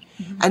Ukraine.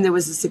 And there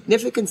was a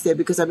significance there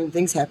because,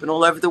 things happen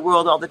all over the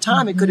world all the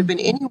time. It could have been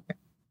anywhere.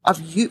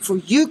 For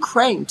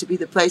Ukraine to be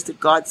the place that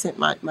God sent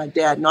my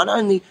dad, not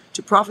only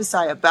to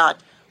prophesy about,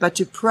 but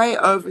to pray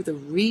over the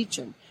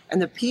region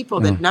and the people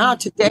that now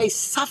today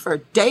suffer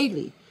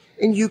daily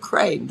in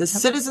Ukraine. The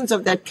citizens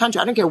of that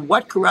country, I don't care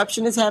what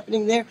corruption is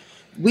happening there,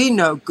 we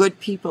know good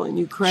people in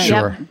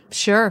Ukraine.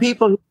 Sure.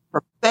 People,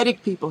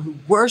 prophetic people who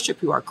worship,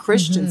 who are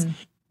Christians,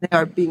 they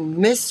are being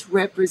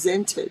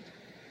misrepresented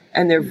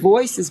and their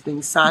voice is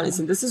being silenced.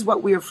 And this is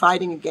what we are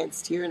fighting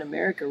against here in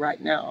America right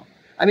now.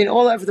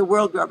 All over the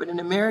world, but in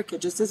America,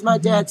 just as my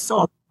dad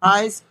saw the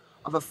rise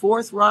of a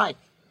Fourth Reich,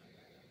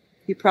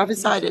 he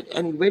prophesied it,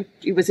 and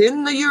he was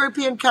in the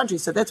European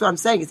countries. So that's what I'm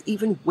saying, is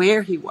even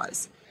where he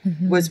was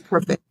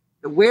prophetic.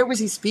 Where was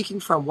he speaking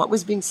from? What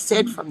was being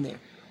said from there?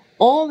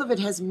 All of it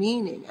has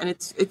meaning, and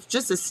it's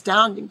just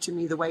astounding to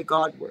me the way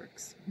God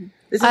works.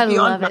 This is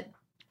beyond it.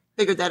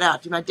 Figured that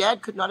out. My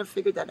dad could not have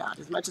figured that out.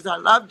 As much as I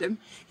loved him,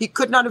 he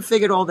could not have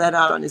figured all that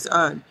out on his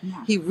own.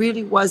 Yeah. He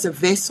really was a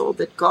vessel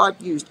that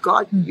God used.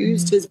 God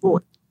used his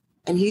voice,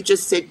 and he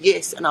just said,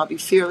 yes, and I'll be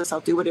fearless.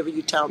 I'll do whatever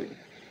you tell me.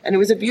 And it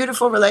was a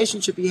beautiful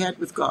relationship he had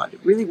with God.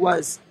 It really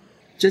was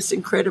just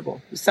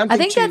incredible. I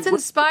think that's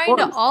inspiring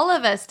to all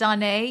of us,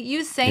 Donne.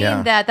 You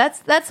saying that's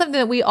something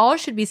that we all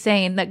should be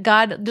saying, that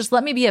God, just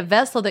let me be a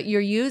vessel that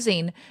you're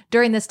using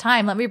during this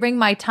time. Let me bring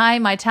my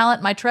time, my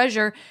talent, my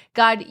treasure.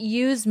 God,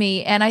 use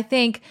me. And I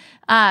think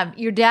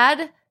your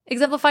dad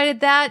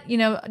exemplified that.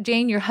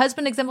 Jane, your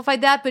husband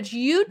exemplified that, but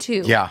you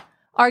too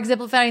are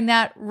exemplifying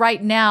that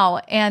right now.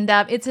 And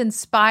it's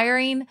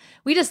inspiring.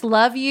 We just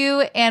love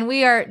you. And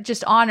we are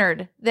just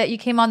honored that you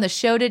came on the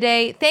show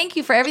today. Thank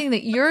you for everything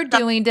that you're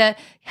doing to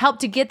help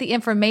to get the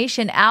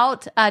information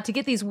out, to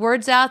get these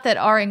words out that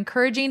are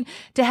encouraging,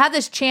 to have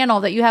this channel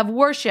that you have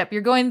worship,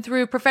 you're going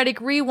through prophetic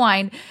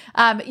rewind,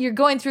 you're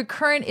going through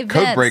current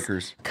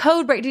events.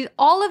 Code breakers,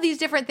 all of these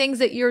different things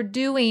that you're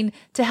doing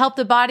to help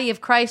the body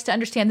of Christ to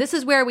understand this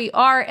is where we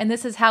are and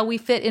this is how we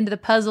fit into the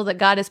puzzle that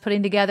God is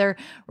putting together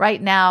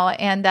right now.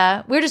 And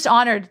we're just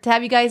honored to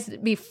have you guys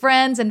be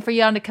friends and for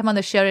you all to come on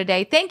the show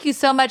today. Thank you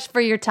so much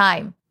for your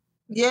time.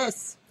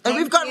 Yes. And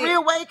we've got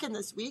Reawaken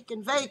this week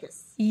in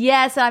Vegas.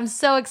 Yes, I'm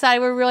so excited.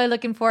 We're really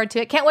looking forward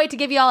to it. Can't wait to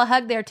give you all a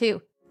hug there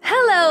too.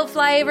 Hello,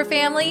 Flyover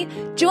family.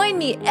 Join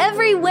me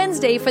every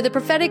Wednesday for the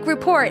Prophetic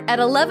Report at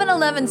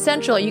 11:11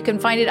 Central. You can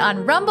find it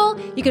on Rumble.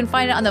 You can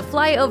find it on the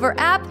Flyover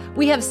app.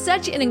 We have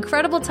such an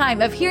incredible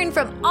time of hearing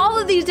from all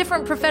of these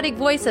different prophetic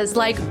voices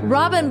like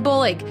Robin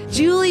Bullock,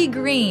 Julie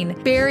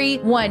Green, Barry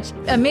Wunsch,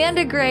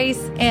 Amanda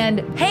Grace,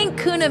 and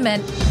Hank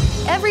Kuhneman.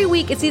 Every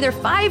week, it's either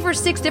 5 or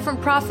 6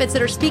 different prophets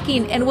that are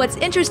speaking, and what's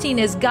interesting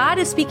is God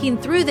is speaking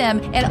through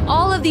them, and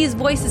all of these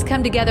voices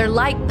come together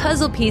like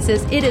puzzle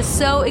pieces. It is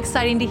so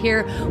exciting to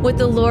hear what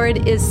the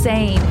Lord is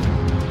saying.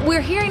 We're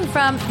hearing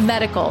from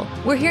medical.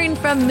 We're hearing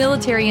from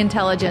military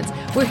intelligence.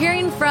 We're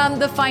hearing from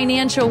the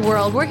financial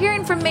world. We're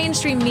hearing from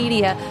mainstream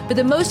media, but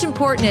the most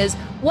important is,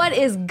 what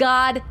is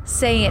God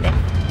saying?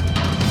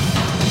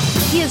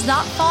 He has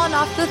not fallen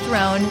off the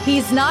throne.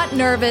 He's not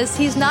nervous.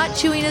 He's not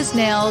chewing his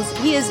nails.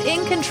 He is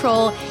in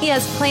control. He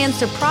has plans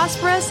to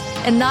prosper us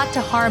and not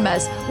to harm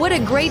us. What a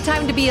great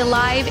time to be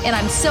alive, and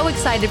I'm so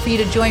excited for you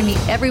to join me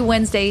every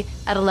Wednesday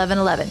at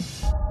 11:11.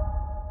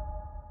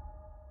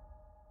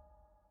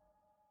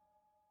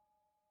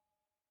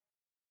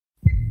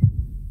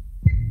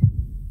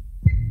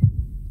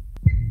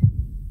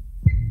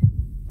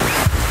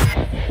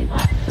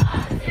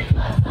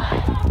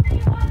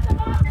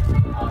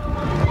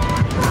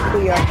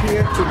 We are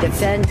here to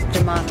defend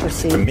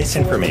democracy. The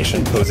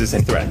misinformation poses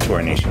a threat to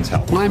our nation's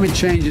health. Climate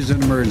change is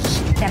an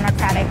emergency.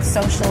 Democratic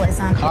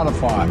socialism.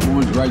 Codify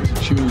women's right to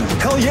choose.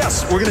 Hell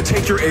yes, we're going to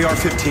take your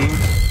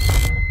AR-15.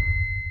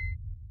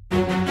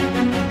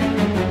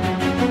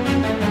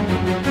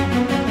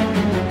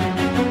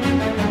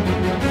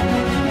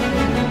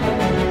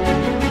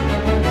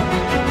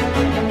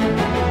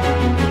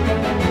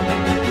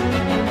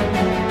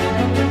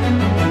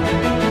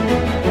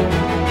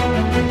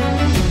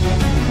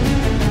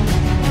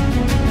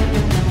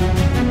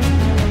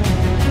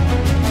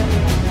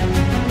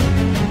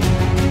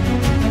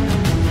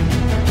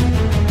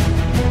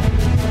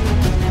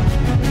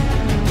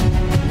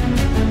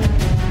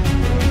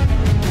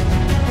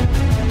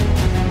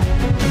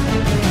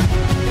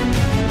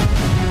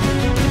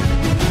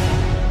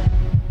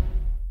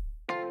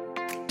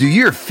 Do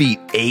your feet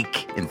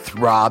ache and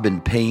throb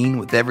in pain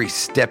with every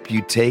step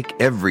you take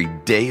every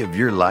day of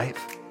your life?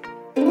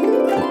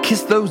 Well,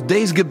 kiss those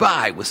days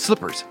goodbye with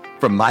slippers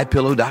from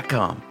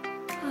MyPillow.com.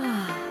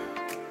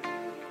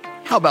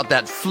 How about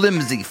that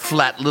flimsy,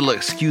 flat little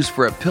excuse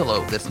for a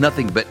pillow that's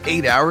nothing but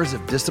 8 hours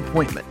of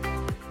disappointment,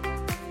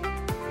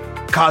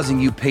 causing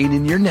you pain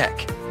in your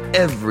neck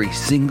every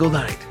single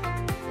night?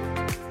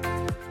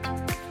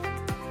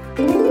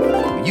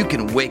 You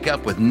can wake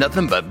up with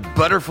nothing but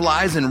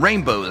butterflies and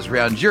rainbows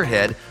around your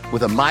head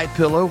with a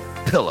MyPillow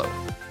pillow.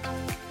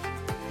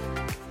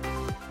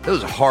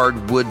 Those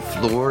hardwood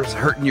floors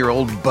hurting your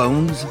old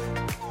bones?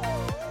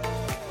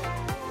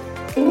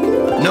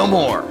 No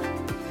more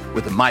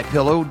with a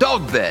MyPillow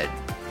dog bed.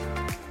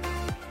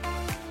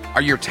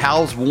 Are your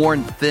towels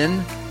worn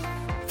thin,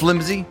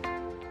 flimsy,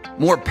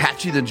 more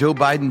patchy than Joe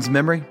Biden's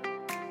memory?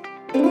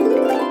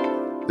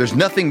 There's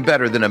nothing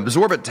better than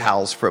absorbent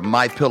towels from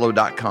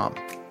MyPillow.com.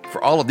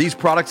 For all of these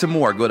products and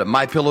more, go to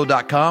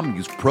MyPillow.com and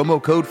use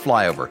promo code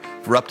FLYOVER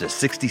for up to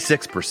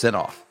 66%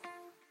 off.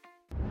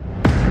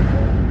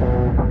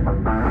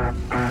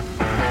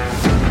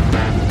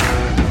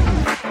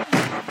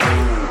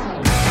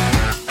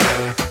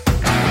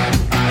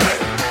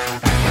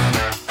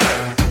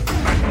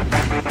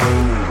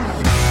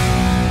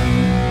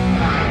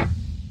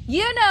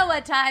 You know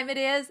what time it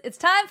is. It's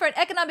time for an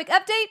economic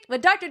update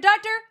with Dr.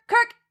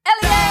 Kirk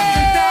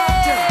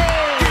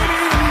Elliott.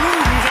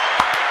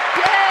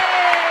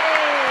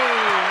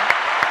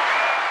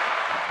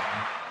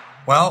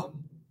 Well,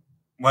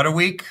 what a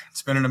week.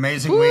 It's been an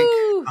amazing week.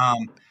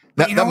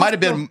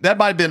 That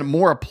might have been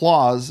more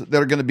applause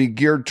that are going to be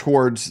geared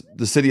towards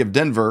the city of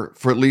Denver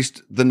for at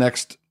least the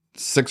next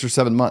 6 or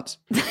 7 months.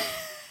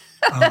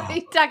 Are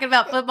you talking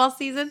about football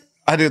season?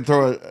 I didn't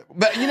throw it,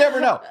 but you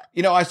never know.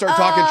 I start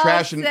talking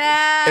trash and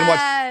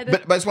watch.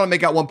 But I just want to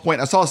make out one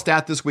point. I saw a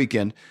stat this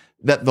weekend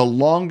that the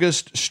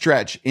longest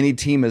stretch any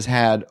team has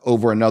had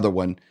over another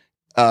one,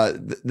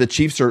 the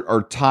Chiefs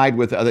are tied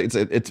with.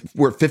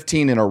 We're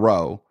 15 in a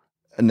row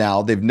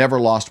now. They've never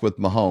lost with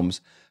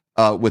Mahomes,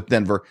 with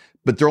Denver,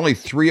 but they're only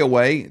 3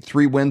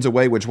 wins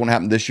away, which won't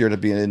happen this year to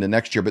be in the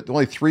next year. But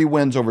only 3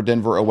 wins over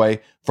Denver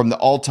away from the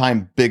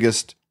all-time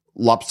biggest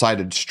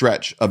lopsided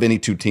stretch of any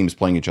two teams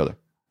playing each other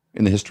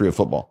in the history of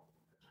football.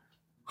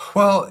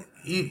 Well,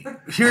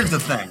 here's the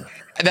thing.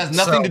 It has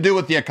nothing to do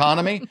with the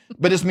economy,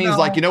 but this means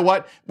like, you know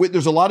what?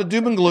 There's a lot of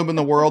doom and gloom in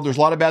the world. There's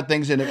a lot of bad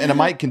things, and it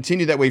might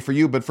continue that way for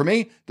you. But for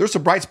me, there's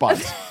some bright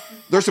spots.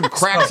 There's some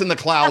cracks in the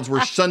clouds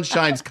where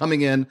sunshine's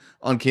coming in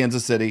on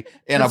Kansas City,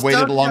 and I've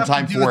waited a long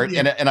time for it.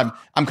 And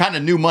I'm kind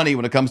of new money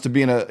when it comes to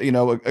being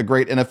a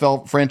great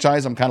NFL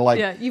franchise. I'm kind of like,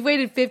 yeah, you've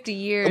waited 50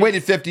 years. I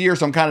waited 50 years,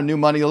 so I'm kind of new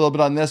money a little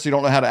bit on this. So you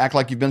don't know how to act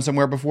like you've been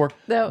somewhere before.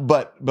 No.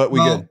 But we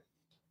good.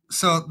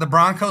 So the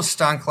Broncos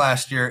stunk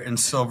last year, and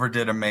Silver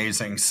did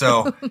amazing.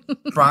 So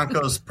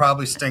Broncos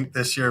probably stink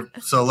this year.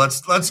 So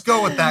let's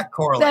go with that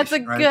correlation. That's a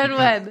good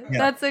one. Yeah.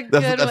 That's a good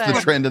one. That's the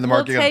trend in the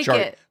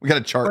market. We got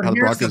a chart how the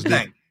Broncos do.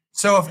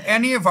 So if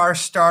any of our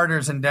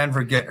starters in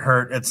Denver get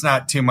hurt, it's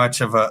not too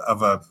much of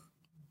a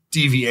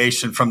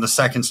deviation from the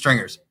second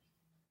stringers.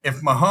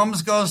 If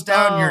Mahomes goes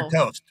down, you're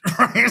toast.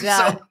 Right?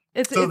 Yeah,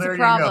 it's a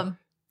problem.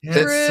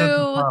 It's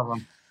a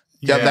problem.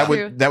 Yeah,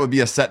 that would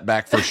be a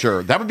setback for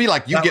sure. That would be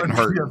like you getting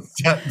hurt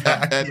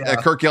at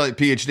Kirk Elliott,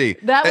 PhD.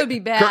 That would be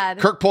bad.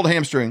 Kirk pulled a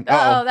hamstring.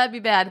 Oh, that'd be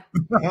bad.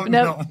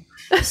 No.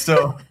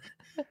 So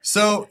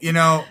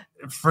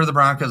for the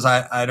Broncos,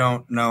 I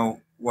don't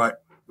know what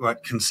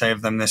can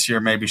save them this year.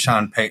 Maybe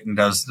Sean Payton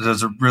does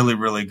a really,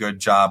 really good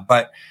job.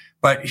 But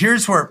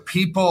here's where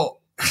people.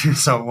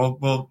 So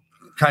we'll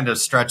kind of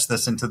stretch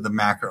this into the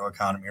macro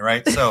economy,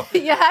 right? So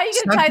yeah, how are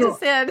you gonna tie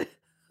this in?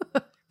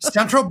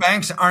 Central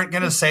banks aren't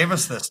going to save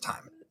us this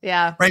time.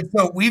 Yeah. Right.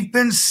 So we've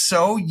been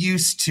so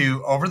used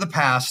to over the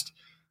past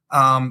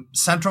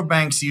central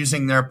banks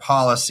using their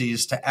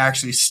policies to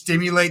actually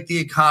stimulate the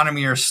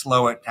economy or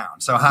slow it down.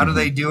 So how do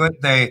they do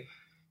it?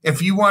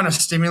 If you want to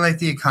stimulate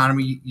the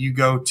economy, you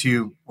go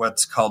to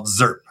what's called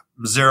ZIRP,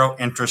 zero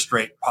interest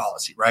rate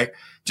policy, right?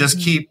 Just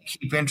keep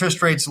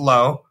interest rates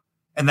low,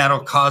 and that'll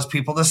cause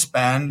people to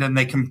spend, and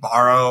they can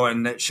borrow,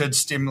 and it should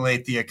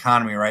stimulate the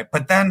economy, right?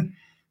 But then,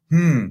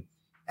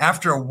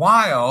 after a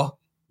while,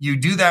 you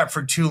do that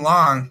for too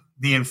long,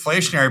 the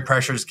inflationary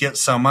pressures get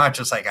so much.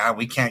 It's like,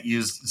 we can't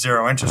use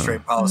zero interest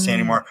rate policy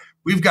anymore.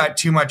 We've got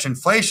too much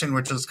inflation,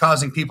 which is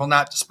causing people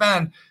not to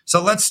spend.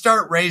 So let's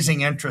start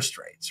raising interest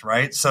rates,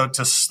 right? So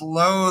to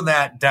slow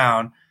that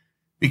down,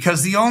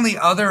 because the only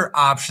other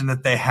option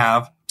that they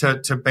have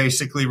to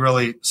basically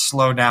really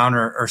slow down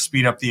or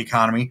speed up the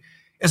economy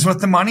is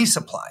with the money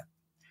supply,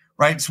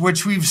 right?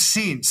 Which we've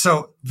seen.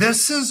 So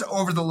this is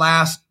over the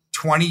last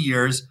 20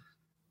 years,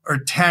 or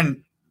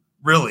 10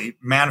 really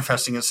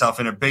manifesting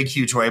itself in a big,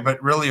 huge way,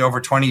 but really over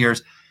 20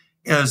 years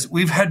is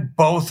we've had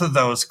both of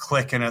those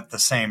clicking at the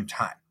same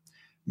time.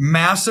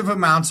 Massive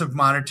amounts of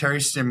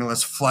monetary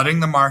stimulus flooding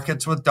the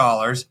markets with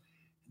dollars.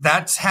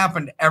 That's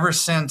happened ever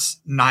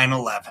since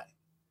 9/11.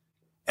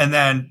 And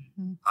then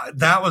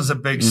that was a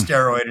big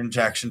steroid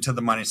injection to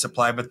the money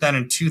supply. But then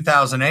in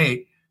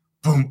 2008,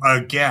 boom,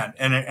 again.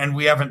 And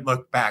we haven't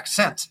looked back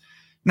since.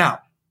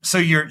 Now, so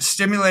you're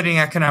stimulating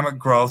economic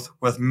growth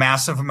with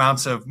massive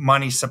amounts of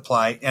money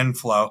supply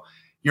inflow.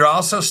 You're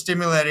also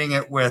stimulating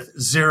it with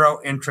zero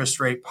interest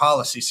rate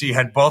policy. So you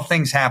had both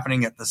things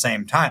happening at the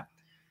same time.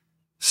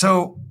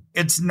 So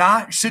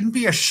shouldn't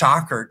be a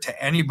shocker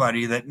to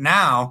anybody that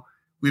now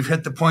we've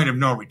hit the point of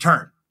no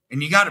return,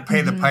 and you got to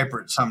pay the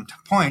piper at some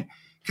point,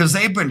 because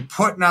they've been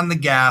putting on the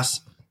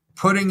gas,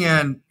 putting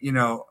in,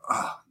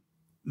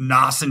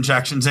 NOS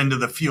injections into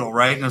the fuel,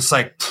 right? And it's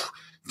like,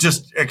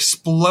 just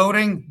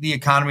exploding the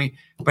economy,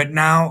 but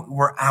now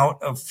we're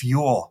out of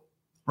fuel,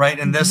 right?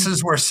 And this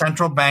is where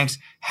central banks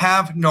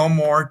have no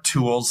more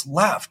tools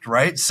left,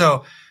 right?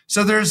 So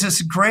there's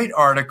this great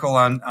article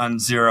on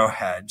Zero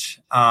Hedge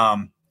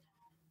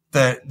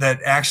that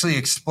actually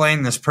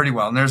explained this pretty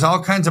well. And there's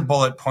all kinds of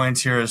bullet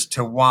points here as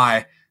to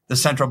why the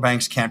central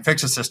banks can't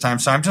fix us this time.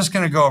 So I'm just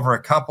going to go over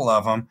a couple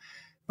of them.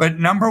 But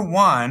number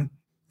one,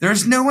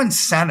 there's no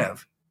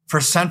incentive for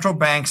central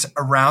banks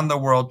around the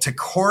world to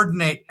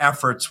coordinate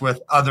efforts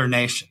with other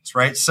nations,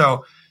 right?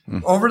 So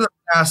over the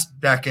past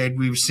decade,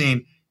 we've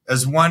seen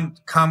as one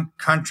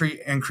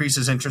country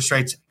increases interest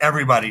rates,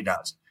 everybody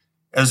does.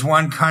 As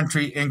one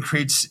country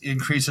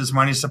increases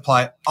money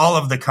supply, all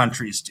of the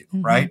countries do,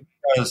 right?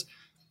 Because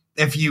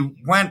if you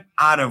went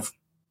out of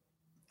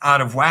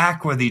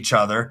whack with each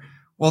other,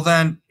 well,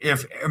 then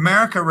if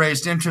America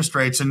raised interest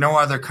rates and no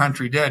other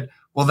country did,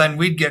 well, then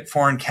we'd get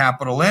foreign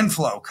capital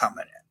inflow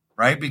coming in,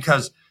 right?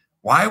 Because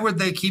why would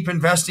they keep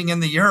investing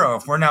in the euro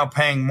if we're now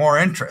paying more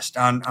interest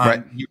on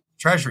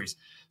treasuries?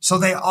 So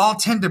they all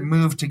tend to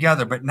move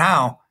together. But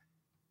now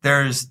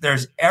there's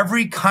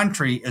every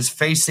country is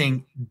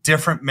facing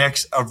different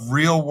mix of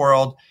real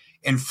world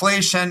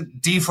inflation,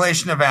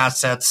 deflation of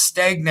assets,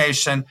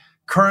 stagnation,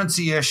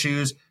 currency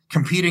issues,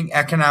 competing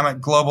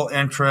economic global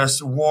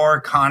interests, war,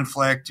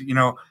 conflict,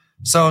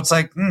 So it's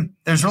like,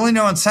 there's really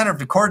no incentive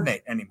to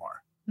coordinate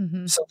anymore.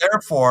 So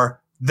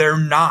therefore, they're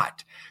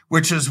not.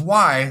 Which is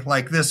why,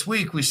 like this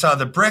week, we saw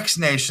the BRICS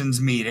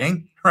nations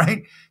meeting,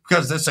 right?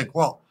 Because it's like,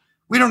 well,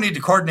 we don't need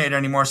to coordinate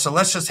anymore, so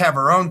let's just have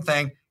our own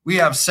thing. We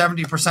have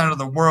 70% of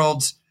the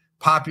world's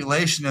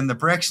population in the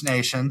BRICS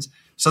nations,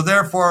 so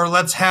therefore,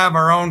 let's have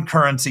our own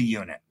currency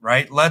unit,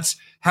 right? Let's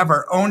have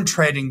our own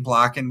trading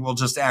bloc and we'll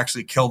just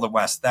actually kill the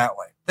West that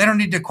way. They don't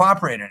need to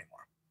cooperate anymore.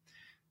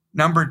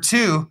 Number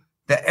two,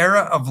 the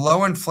era of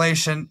low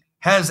inflation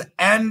has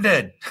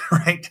ended,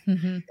 right?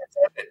 Mm-hmm. It's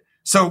ended.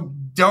 So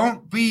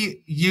don't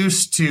be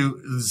used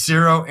to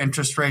zero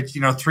interest rates,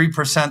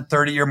 3%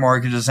 30-year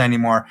mortgages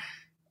anymore.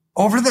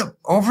 Over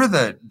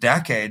the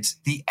decades,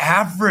 the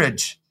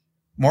average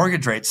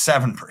mortgage rate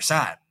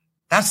 7%.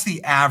 That's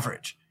the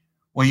average.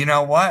 Well, you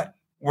know what?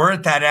 We're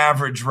at that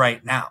average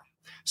right now.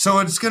 So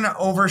it's going to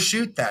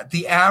overshoot that.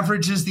 The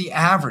average is the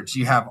average.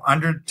 You have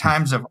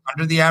times of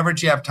under the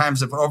average, you have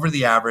times of over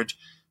the average.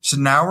 So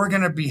now we're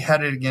going to be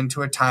headed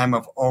into a time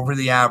of over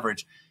the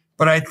average.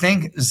 But I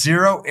think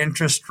zero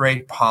interest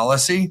rate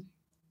policy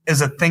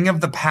is a thing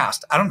of the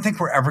past. I don't think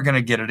we're ever going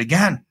to get it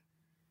again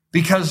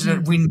because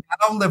we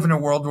now live in a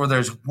world where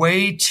there's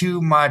way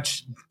too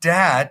much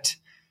debt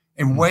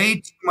and way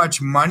too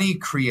much money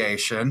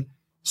creation.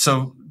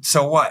 So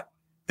what?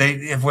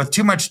 If with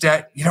too much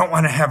debt, you don't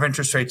want to have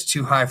interest rates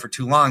too high for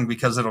too long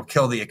because it'll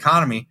kill the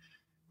economy.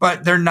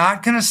 But they're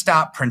not going to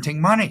stop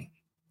printing money.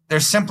 They're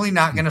simply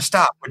not going to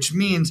stop, which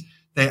means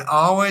they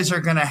always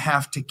are going to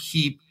have to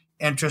keep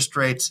interest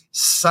rates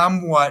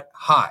somewhat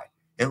high,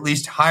 at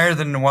least higher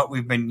than what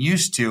we've been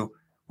used to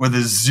with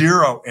a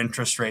zero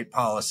interest rate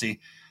policy.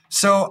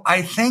 So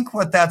I think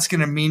what that's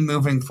going to mean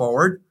moving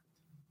forward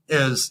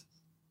is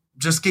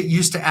just get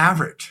used to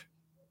average,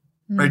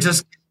 right?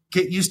 Just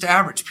get used to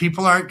average.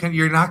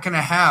 You're not going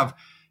to have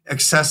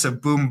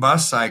excessive boom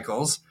bust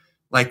cycles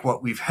like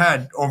what we've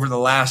had over the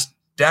last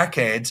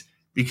decades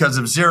because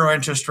of zero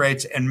interest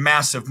rates and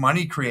massive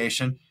money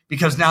creation,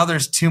 because now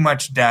there's too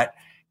much debt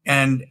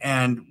and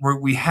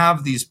we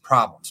have these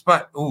problems.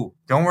 But,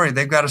 don't worry.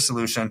 They've got a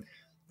solution.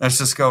 Let's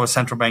just go with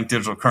central bank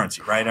digital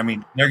currency, right? I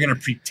mean, they're going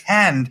to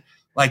pretend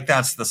like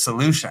that's the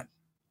solution,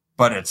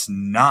 but it's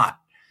not.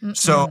 Mm-mm.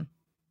 So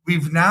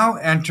we've now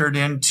entered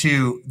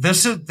into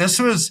this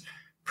was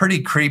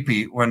pretty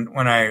creepy when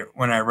I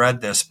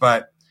read this,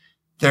 but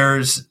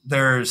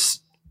there's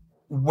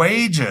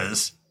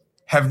wages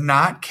have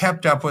not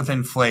kept up with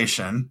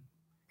inflation.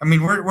 I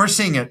mean, we're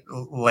seeing it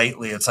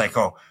lately. It's like,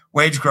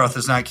 wage growth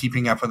is not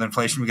keeping up with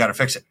inflation. We got to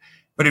fix it.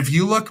 But if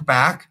you look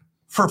back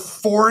for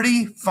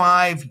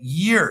 45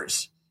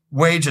 years,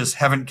 wages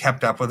haven't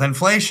kept up with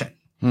inflation.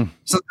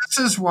 So this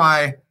is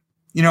why,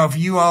 if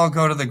you all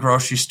go to the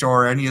grocery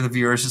store, any of the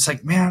viewers, it's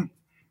like, man,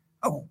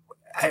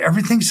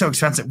 everything's so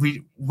expensive.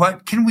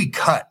 What can we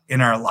cut in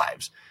our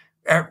lives?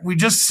 We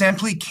just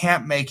simply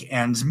can't make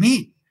ends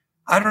meet.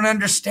 I don't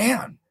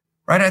understand,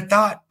 right?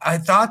 I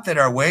thought that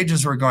our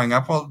wages were going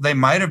up. Well, they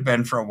might have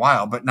been for a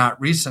while, but not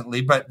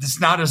recently, but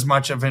it's not as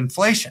much of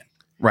inflation.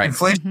 Right.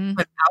 Inflation has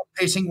been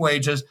outpacing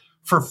wages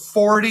for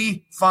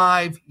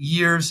 45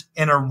 years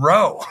in a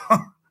row.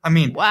 I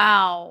mean,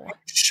 wow. I'm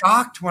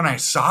shocked when I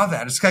saw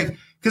that. It's like,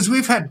 because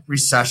we've had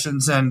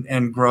recessions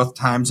and growth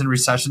times and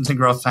recessions and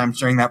growth times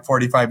during that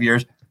 45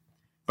 years,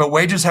 but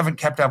wages haven't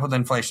kept up with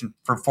inflation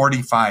for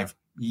 45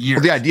 years.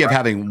 Well, the idea of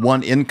having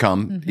one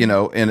income, in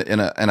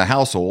a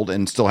household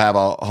and still have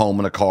a home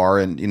and a car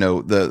and,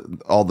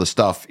 all the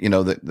stuff,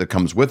 that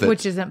comes with it.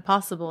 Which isn't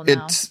possible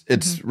now.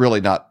 It's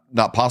really not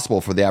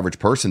possible for the average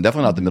person,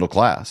 definitely not the middle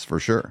class, for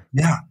sure.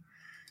 Yeah.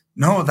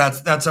 No,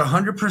 that's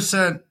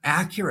 100%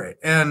 accurate.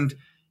 And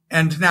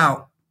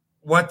now,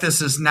 what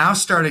this is now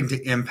starting to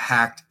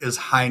impact is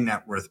high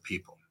net worth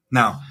people.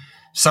 Now,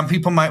 some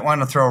people might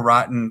want to throw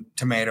rotten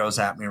tomatoes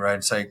at me,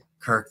 right? Say,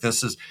 Kirk,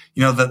 this is,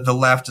 the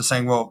left is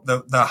saying, well,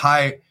 the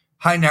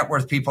high net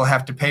worth people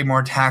have to pay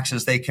more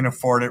taxes. They can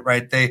afford it,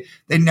 right? They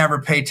never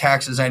pay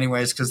taxes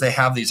anyways because they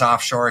have these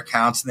offshore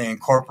accounts and they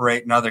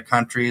incorporate in other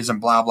countries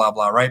and blah, blah,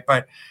 blah, right?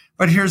 But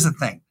here's the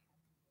thing.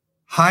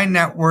 High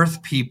net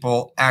worth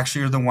people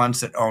actually are the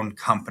ones that own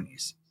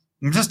companies.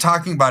 I'm just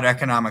talking about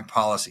economic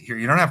policy here.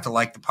 You don't have to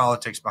like the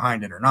politics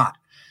behind it or not.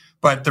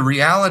 But the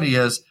reality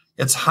is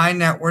it's high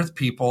net worth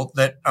people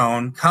that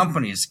own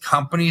companies.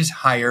 Companies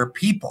hire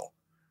people,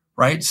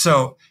 right?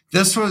 So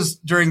this was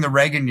during the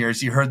Reagan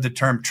years. You heard the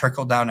term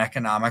trickle down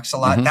economics a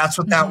lot. Mm-hmm. That's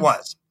what that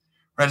was,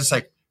 right? It's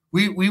like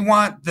we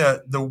want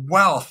the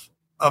wealth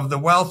of the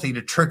wealthy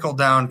to trickle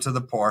down to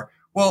the poor.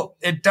 Well,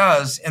 it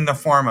does in the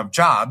form of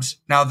jobs.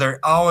 Now, there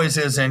always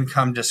is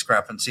income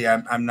discrepancy.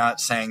 I'm not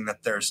saying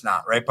that there's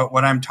not, right? But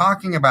what I'm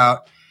talking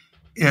about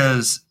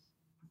is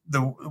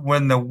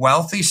when the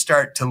wealthy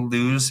start to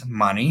lose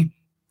money,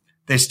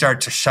 they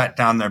start to shut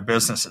down their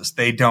businesses.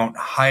 They don't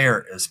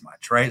hire as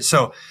much, right?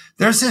 So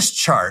there's this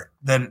chart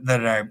that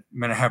I'm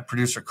going to have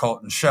producer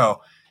Colton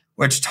show,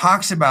 which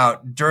talks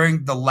about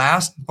during the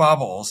last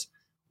bubbles,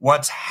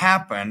 what's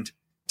happened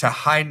to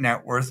high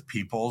net worth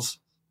people's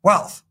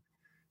wealth.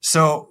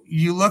 So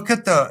you look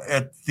at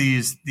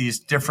these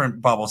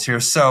different bubbles here.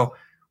 So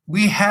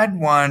we had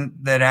one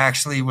that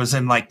actually was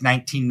in like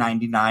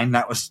 1999.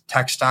 That was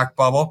tech stock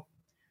bubble.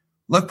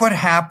 Look what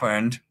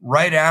happened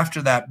right after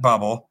that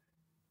bubble.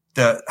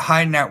 The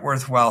high net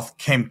worth wealth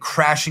came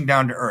crashing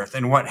down to earth.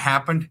 And what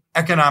happened?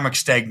 Economic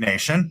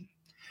stagnation,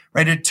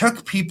 right? It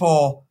took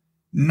people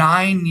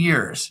 9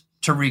 years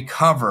to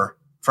recover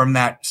from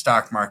that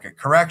stock market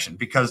correction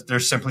because there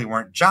simply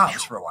weren't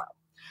jobs for a while.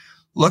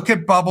 Look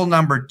at bubble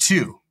number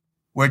 2,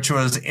 which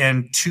was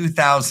in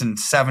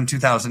 2007,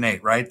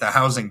 2008, right? The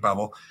housing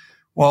bubble.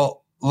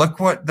 Well, look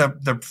what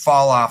the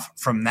fall off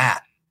from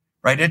that,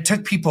 right? It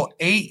took people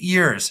 8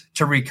 years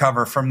to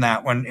recover from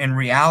that when in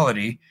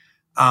reality,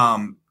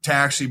 to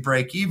actually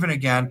break even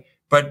again.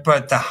 But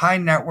the high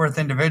net worth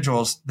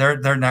individuals,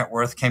 their net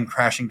worth came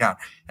crashing down.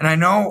 And I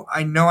know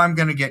I'm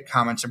going to get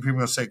comments and people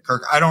will say,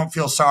 Kirk, I don't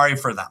feel sorry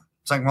for them.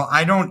 It's like, well,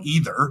 I don't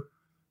either,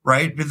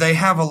 right? But they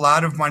have a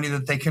lot of money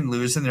that they can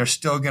lose and they're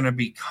still going to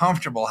be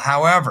comfortable.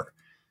 However,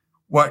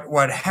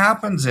 what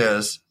happens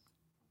is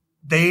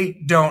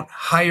they don't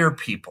hire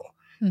people.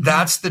 Mm-hmm.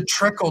 That's the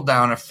trickle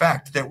down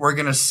effect that we're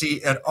going to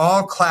see at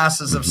all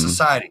classes of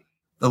society.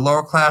 The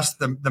lower class,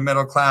 the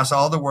middle class,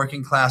 all the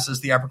working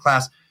classes, the upper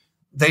class.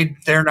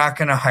 They're not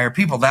going to hire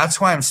people.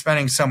 That's why I'm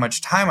spending so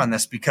much time on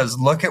this, because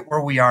look at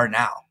where we are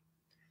now.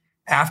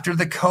 After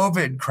the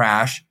COVID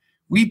crash,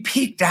 we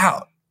peaked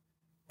out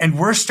and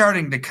we're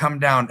starting to come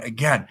down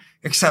again,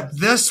 except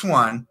this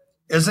one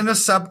isn't a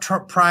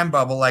subprime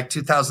bubble like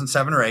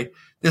 2007 or 8.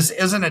 This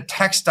isn't a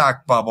tech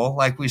stock bubble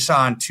like we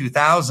saw in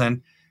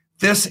 2000.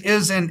 This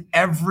is an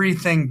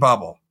everything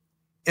bubble.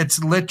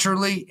 It's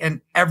literally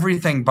an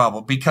everything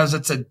bubble because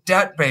it's a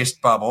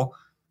debt-based bubble,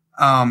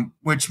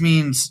 which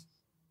means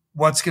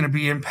what's going to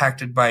be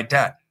impacted by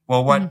debt?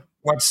 Well,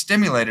 what's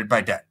stimulated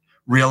by debt?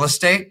 Real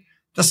estate.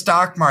 The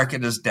stock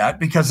market is debt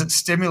because it's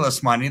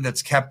stimulus money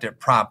that's kept it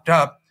propped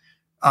up.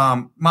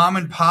 Mom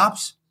and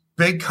pops,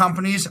 big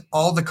companies,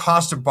 all the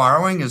cost of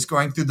borrowing is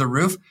going through the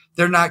roof.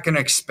 They're not going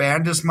to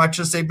expand as much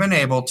as they've been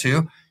able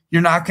to.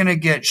 You're not going to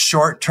get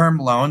short-term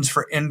loans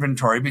for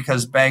inventory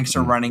because banks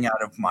are running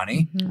out of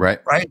money.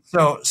 Right.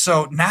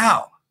 So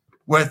now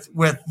with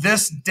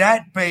this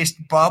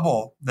debt-based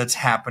bubble that's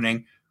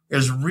happening,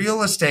 is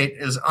real estate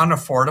is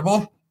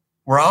unaffordable.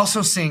 We're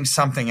also seeing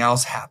something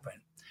else happen.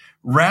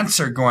 Rents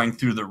are going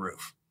through the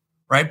roof,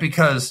 right?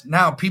 Because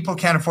now people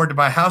can't afford to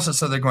buy houses,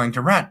 so they're going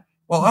to rent.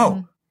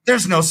 Well,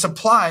 there's no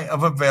supply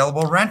of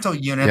available rental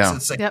units. Yeah.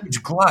 It's a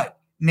huge glut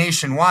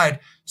nationwide.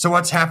 So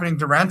what's happening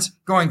to rents?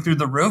 Going through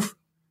the roof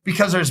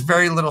because there's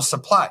very little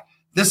supply.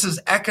 This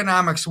is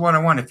economics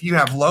 101. If you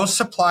have low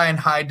supply and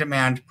high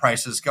demand,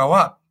 prices go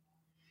up.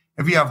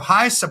 If you have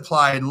high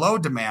supply and low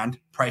demand,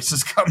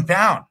 prices come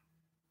down.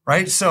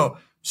 Right. So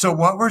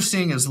what we're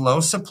seeing is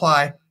low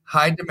supply,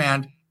 high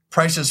demand,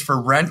 prices for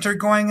rent are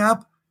going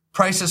up.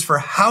 Prices for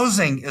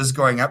housing is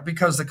going up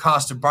because the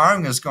cost of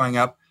borrowing is going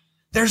up.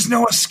 There's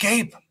no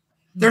escape.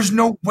 There's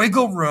no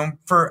wiggle room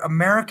for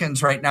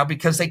Americans right now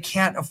because they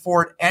can't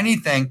afford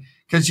anything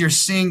because you're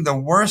seeing the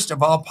worst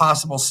of all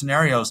possible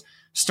scenarios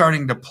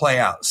starting to play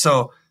out.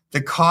 So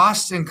the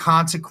costs and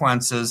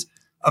consequences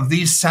of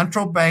these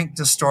central bank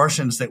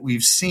distortions that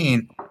we've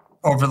seen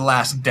over the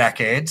last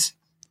decades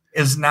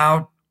is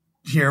now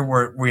here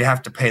where we have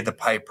to pay the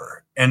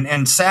piper.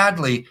 And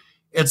sadly,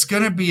 it's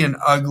going to be an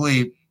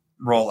ugly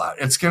rollout.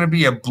 It's going to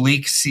be a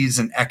bleak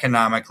season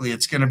economically.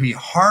 It's going to be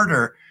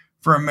harder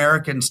for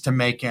Americans to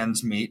make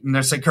ends meet. And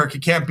they're saying, Kirk,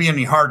 it can't be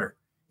any harder.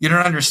 You don't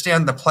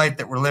understand the plight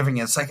that we're living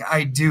in. It's like,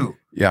 I do.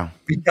 Yeah.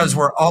 Because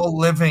we're all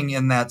living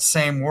in that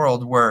same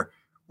world where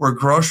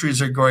groceries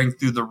are going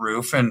through the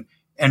roof and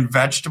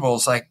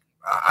vegetables. Like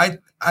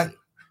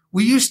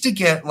we used to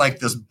get like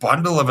this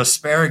bundle of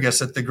asparagus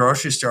at the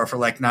grocery store for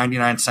like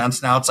 99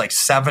 cents. Now it's like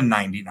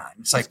 $7.99.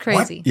 It's like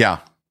crazy. What? Yeah.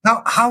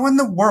 Now, how in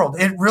the world?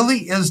 It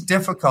really is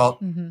difficult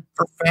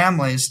for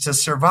families to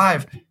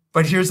survive.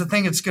 But here's the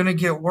thing. It's going to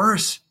get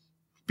worse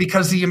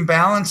because the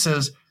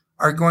imbalances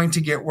are going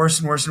to get worse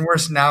and worse and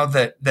worse now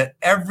that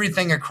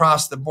everything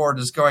across the board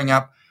is going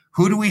up.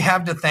 Who do we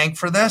have to thank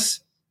for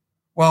this?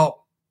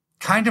 Well,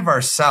 kind of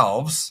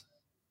ourselves.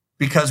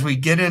 Because we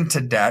get into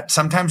debt.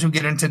 Sometimes we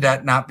get into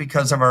debt not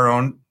because of our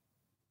own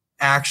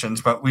actions,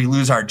 but we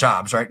lose our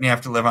jobs, right? And you have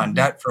to live on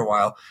debt for a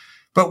while.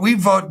 But we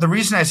vote. The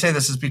reason I say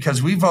this is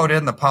because we vote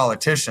in the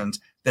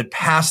politicians that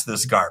pass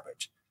this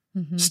garbage.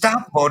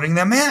 Stop voting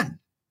them in,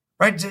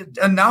 right?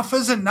 Enough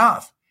is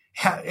enough.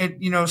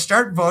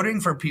 Start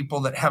voting for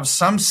people that have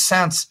some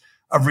sense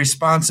of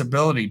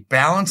responsibility,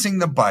 balancing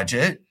the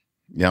budget.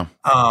 Yeah.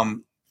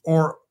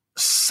 Or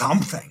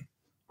something,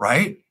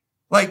 right?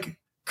 Like,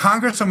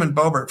 Congresswoman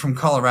Boebert from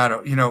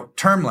Colorado,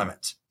 term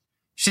limits.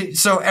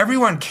 So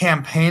everyone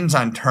campaigns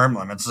on term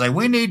limits. It's like,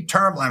 we need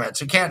term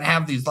limits. You can't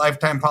have these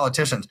lifetime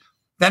politicians.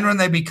 Then when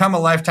they become a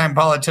lifetime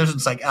politician,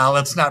 it's like,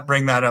 let's not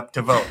bring that up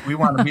to vote. We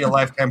want to be a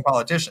lifetime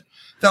politician.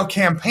 They'll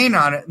campaign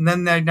on it and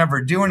then they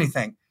never do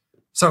anything.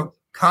 So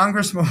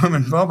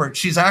Congresswoman Boebert,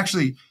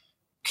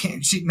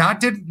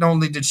 not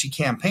only did she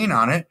campaign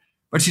on it,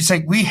 but she's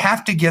saying, we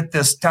have to get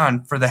this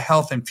done for the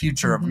health and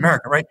future of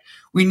America, right?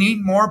 We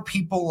need more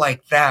people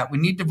like that. We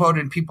need to vote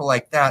in people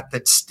like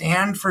that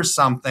stand for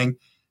something,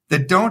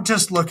 that don't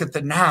just look at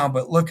the now,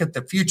 but look at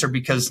the future.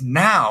 Because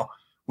now,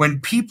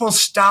 when people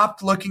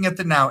stopped looking at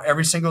the now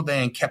every single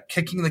day and kept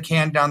kicking the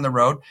can down the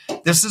road,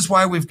 this is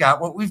why we've got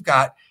what we've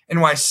got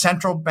and why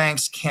central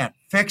banks can't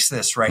fix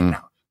this right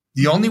now.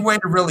 The only way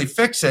to really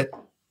fix it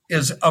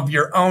is of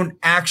your own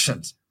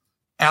actions.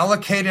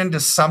 Allocate into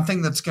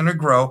something that's going to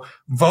grow.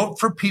 Vote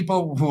for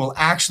people who will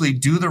actually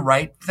do the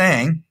right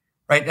thing,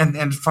 right?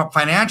 And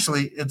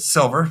financially, it's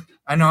silver.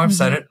 I know I've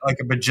said it like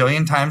a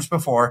bajillion times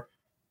before,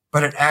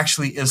 but it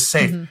actually is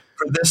safe.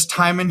 For this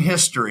time in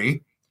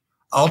history,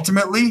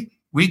 ultimately,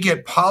 we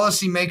get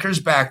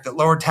policymakers back that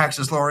lower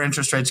taxes, lower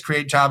interest rates,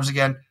 create jobs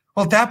again.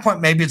 Well, at that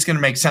point, maybe it's going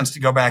to make sense to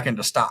go back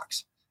into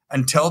stocks.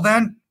 Until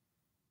then,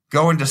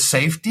 go into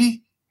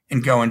safety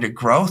and go into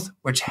growth,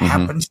 which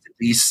happens to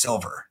be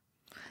silver.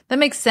 That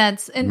makes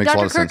sense. And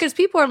Dr. Kirk, as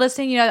people are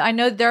listening, I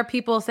know there are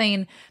people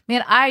saying,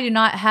 man, I do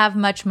not have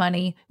much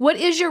money. What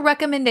is your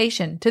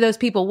recommendation to those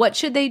people? What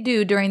should they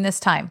do during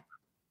this time?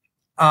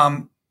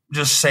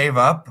 Just save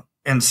up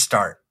and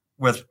start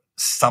with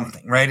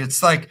something, right?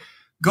 It's like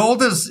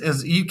gold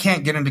is you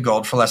can't get into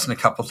gold for less than a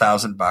couple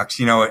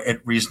 $1,000,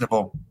 at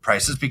reasonable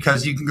prices,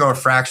 because you can go to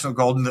fractional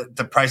gold and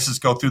the prices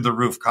go through the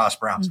roof cost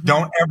per ounce.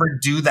 Don't ever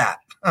do that.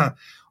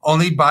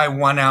 Only buy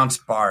 1 ounce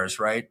bars,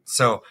 right?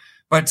 So,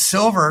 but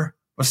silver,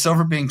 with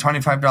silver being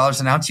 $25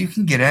 an ounce, you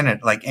can get in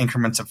at like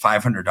increments of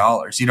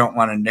 $500. You don't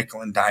want to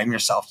nickel and dime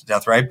yourself to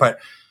death, right? But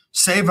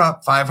save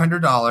up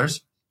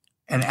 $500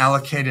 and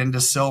allocate into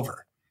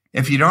silver.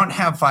 If you don't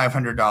have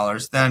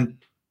 $500, then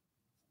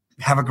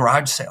have a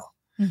garage sale.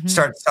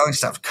 Start selling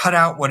stuff. Cut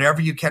out whatever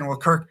you can. Well,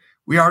 Kirk,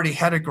 we already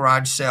had a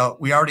garage sale.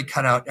 We already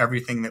cut out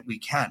everything that we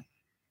can.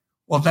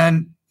 Well,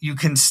 then you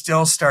can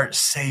still start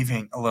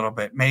saving a little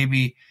bit.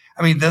 Maybe,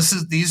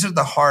 these are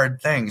the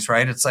hard things,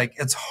 right? It's like,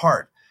 it's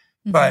hard.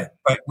 But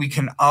we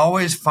can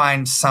always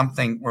find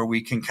something where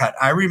we can cut.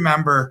 I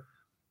remember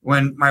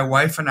when my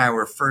wife and I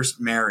were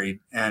first married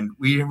and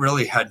we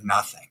really had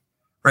nothing,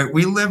 right?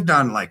 We lived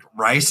on like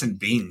rice and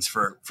beans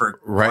for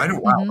quite a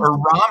while, or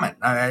ramen.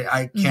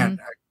 I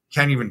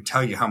can't even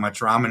tell you how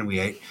much ramen we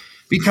ate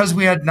because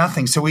we had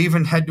nothing. So we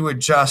even had to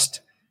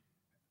adjust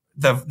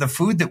the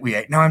food that we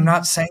ate. Now, I'm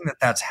not saying that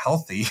that's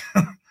healthy.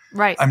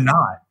 Right. I'm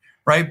not.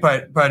 Right.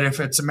 But if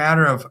it's a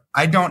matter of,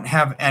 I don't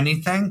have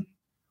anything,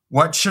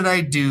 what should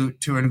I do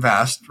to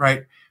invest?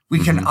 Right. We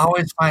can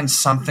always find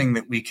something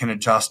that we can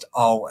adjust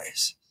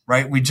always.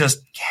 Right. We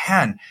just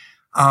can.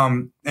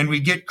 And we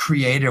get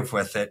creative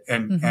with it.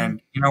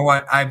 And you know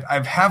what?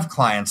 I've have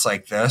clients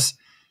like this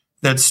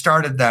that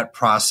started that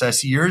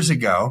process years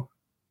ago.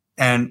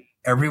 And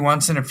every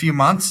once in a few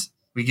months,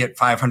 we get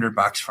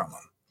 $500 from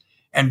them.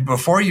 And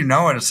before you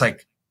know it, it's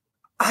like,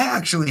 I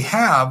actually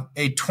have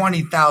a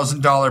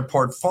 $20,000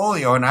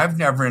 portfolio and I've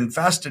never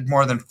invested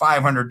more than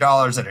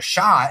 $500 at a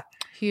shot.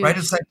 Huge. Right.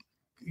 It's like,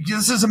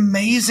 this is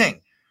amazing.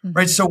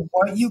 Right. So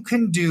what you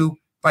can do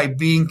by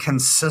being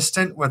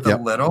consistent with a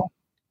little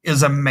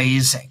is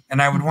amazing.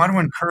 And I would want to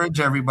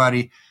encourage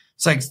everybody.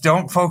 It's like,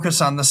 don't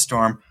focus on the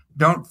storm.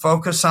 Don't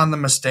focus on the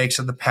mistakes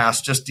of the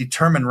past. Just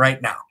determine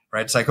right now.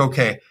 Right. It's like,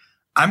 okay,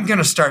 I'm going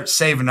to start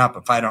saving up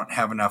if I don't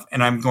have enough.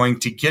 And I'm going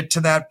to get to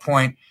that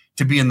point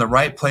to be in the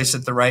right place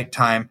at the right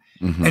time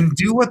and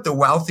do what the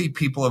wealthy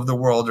people of the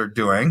world are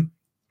doing,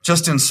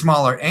 just in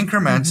smaller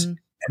increments.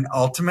 And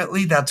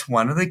ultimately, that's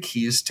one of the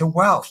keys to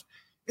wealth,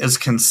 is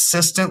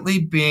consistently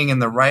being in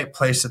the right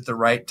place at the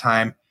right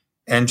time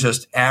and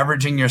just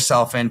averaging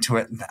yourself into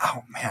it.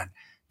 Oh, man,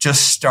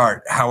 just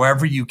start.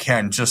 However you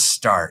can, just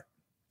start.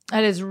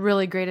 That is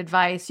really great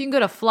advice. You can go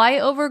to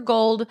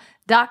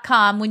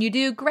flyovergold.com. When you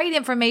do, great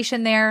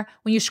information there.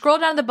 When you scroll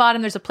down to the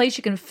bottom, there's a place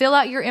you can fill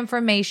out your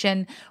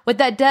information. What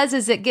that does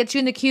is it gets you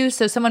in the queue,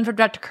 so someone from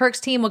Dr. Kirk's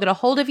team will get a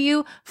hold of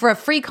you for a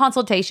free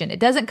consultation. It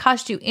doesn't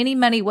cost you any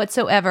money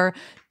whatsoever.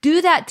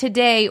 Do that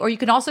today, or you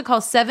can also call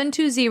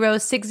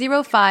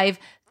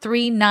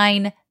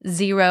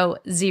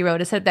 720-605-3900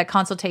 to set up that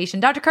consultation.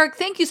 Dr. Kirk,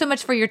 thank you so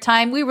much for your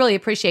time. We really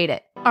appreciate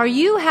it. Are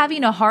you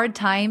having a hard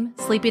time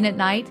sleeping at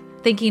night?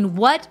 Thinking,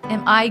 what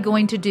am I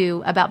going to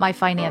do about my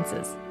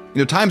finances?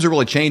 Times are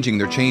really changing.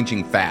 They're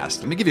changing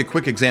fast. Let me give you a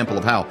quick example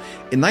of how.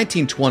 In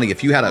 1920,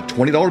 if you had a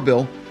 $20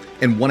 bill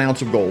and 1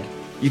 ounce of gold,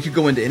 you could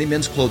go into any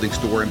men's clothing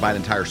store and buy an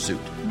entire suit.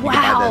 You could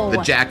buy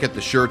the jacket, the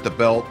shirt, the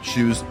belt,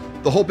 shoes,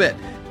 the whole bit.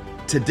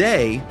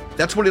 Today,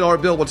 that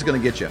 $20 bill, what's it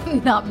going to get you?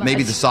 Not much.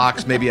 Maybe the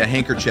socks, maybe a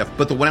handkerchief,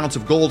 but the 1 ounce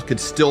of gold could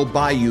still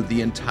buy you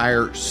the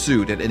entire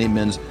suit at any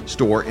men's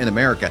store in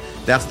America.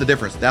 That's the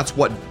difference. That's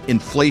what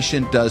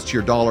inflation does to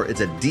your dollar.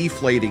 It's a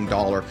deflating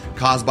dollar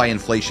caused by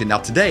inflation. Now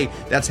today,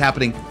 that's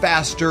happening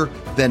faster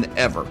than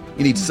ever.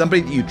 You need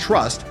somebody that you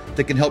trust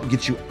that can help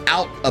get you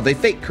out of a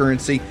fake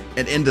currency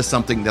and into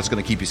something that's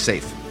going to keep you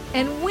safe.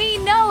 And we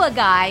know a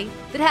guy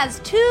that has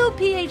 2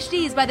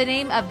 PhDs by the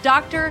name of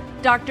Dr.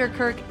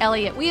 Kirk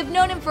Elliott. We have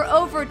known him for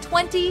over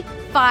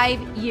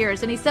 25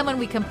 years, and he's someone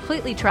we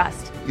completely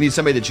trust. You need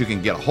somebody that you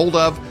can get a hold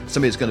of,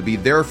 somebody that's going to be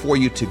there for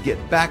you to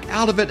get back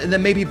out of it, and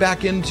then maybe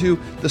back into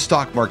the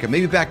stock market,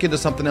 maybe back into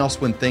something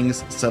else when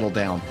things settle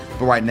down.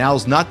 But right now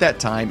is not that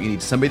time. You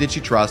need somebody that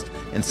you trust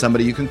and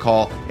somebody you can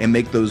call and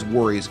make those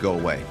worries go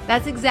away.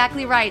 That's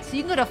exactly right. So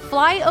you can go to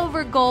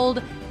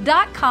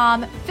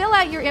flyovergold.com, fill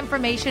out your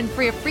information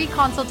for a free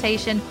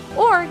consultation,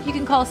 or you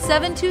can call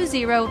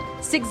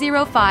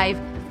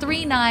 720-605-3900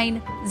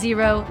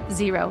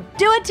 3900.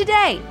 Do it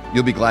today.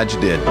 You'll be glad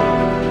you did.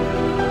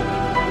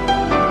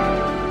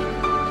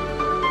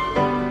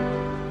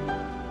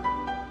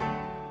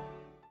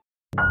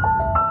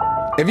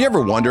 Have you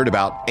ever wondered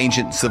about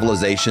ancient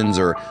civilizations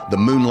or the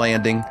moon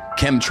landing,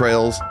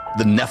 chemtrails,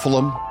 the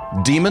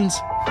Nephilim, demons?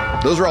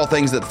 Those are all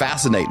things that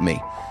fascinate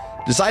me.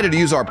 Decided to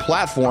use our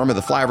platform of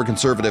the Flyover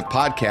Conservative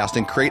podcast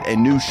and create a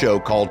new show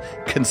called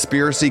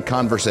Conspiracy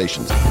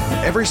Conversations.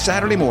 Every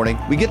Saturday morning,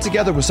 we get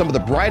together with some of the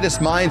brightest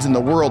minds in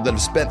the world that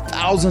have spent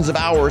thousands of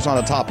hours on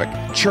a topic,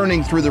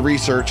 churning through the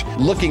research,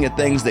 looking at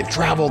things. They've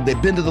traveled, they've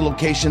been to the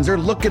locations, they're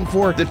looking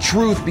for the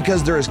truth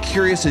because they're as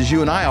curious as you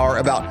and I are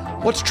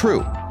about what's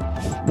true.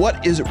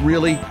 What is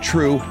really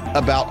true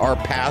about our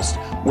past,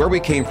 where we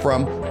came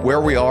from, where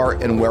we are,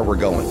 and where we're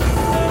going?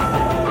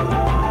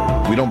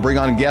 We don't bring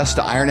on guests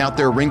to iron out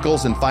their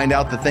wrinkles and find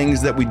out the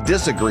things that we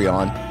disagree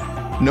on.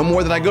 No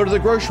more than I go to the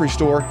grocery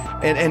store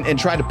and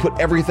try to put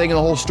everything in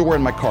the whole store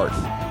in my cart.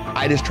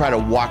 I just try to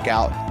walk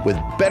out with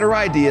better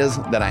ideas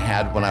than I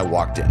had when I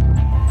walked in.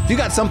 If you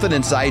got something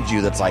inside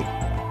you that's like,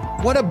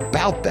 what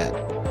about that?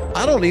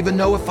 I don't even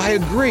know if I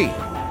agree,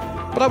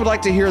 but I would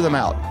like to hear them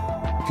out.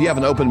 If you have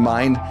an open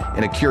mind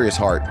and a curious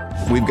heart,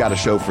 we've got a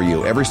show for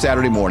you every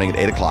Saturday morning at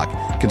 8 o'clock,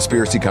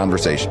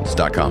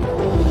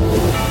 conspiracyconversations.com.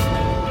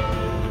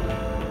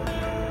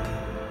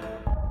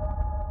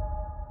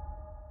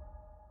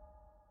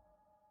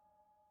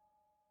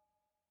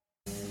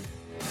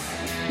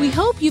 We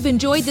hope you've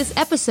enjoyed this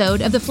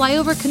episode of the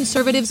Flyover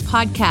Conservatives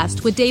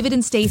podcast with David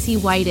and Stacey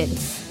Whited.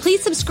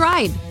 Please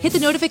subscribe, hit the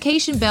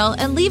notification bell,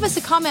 and leave us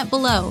a comment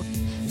below.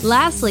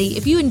 Lastly,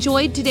 if you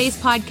enjoyed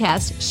today's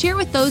podcast, share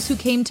with those who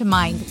came to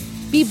mind.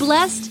 Be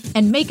blessed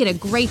and make it a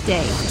great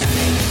day.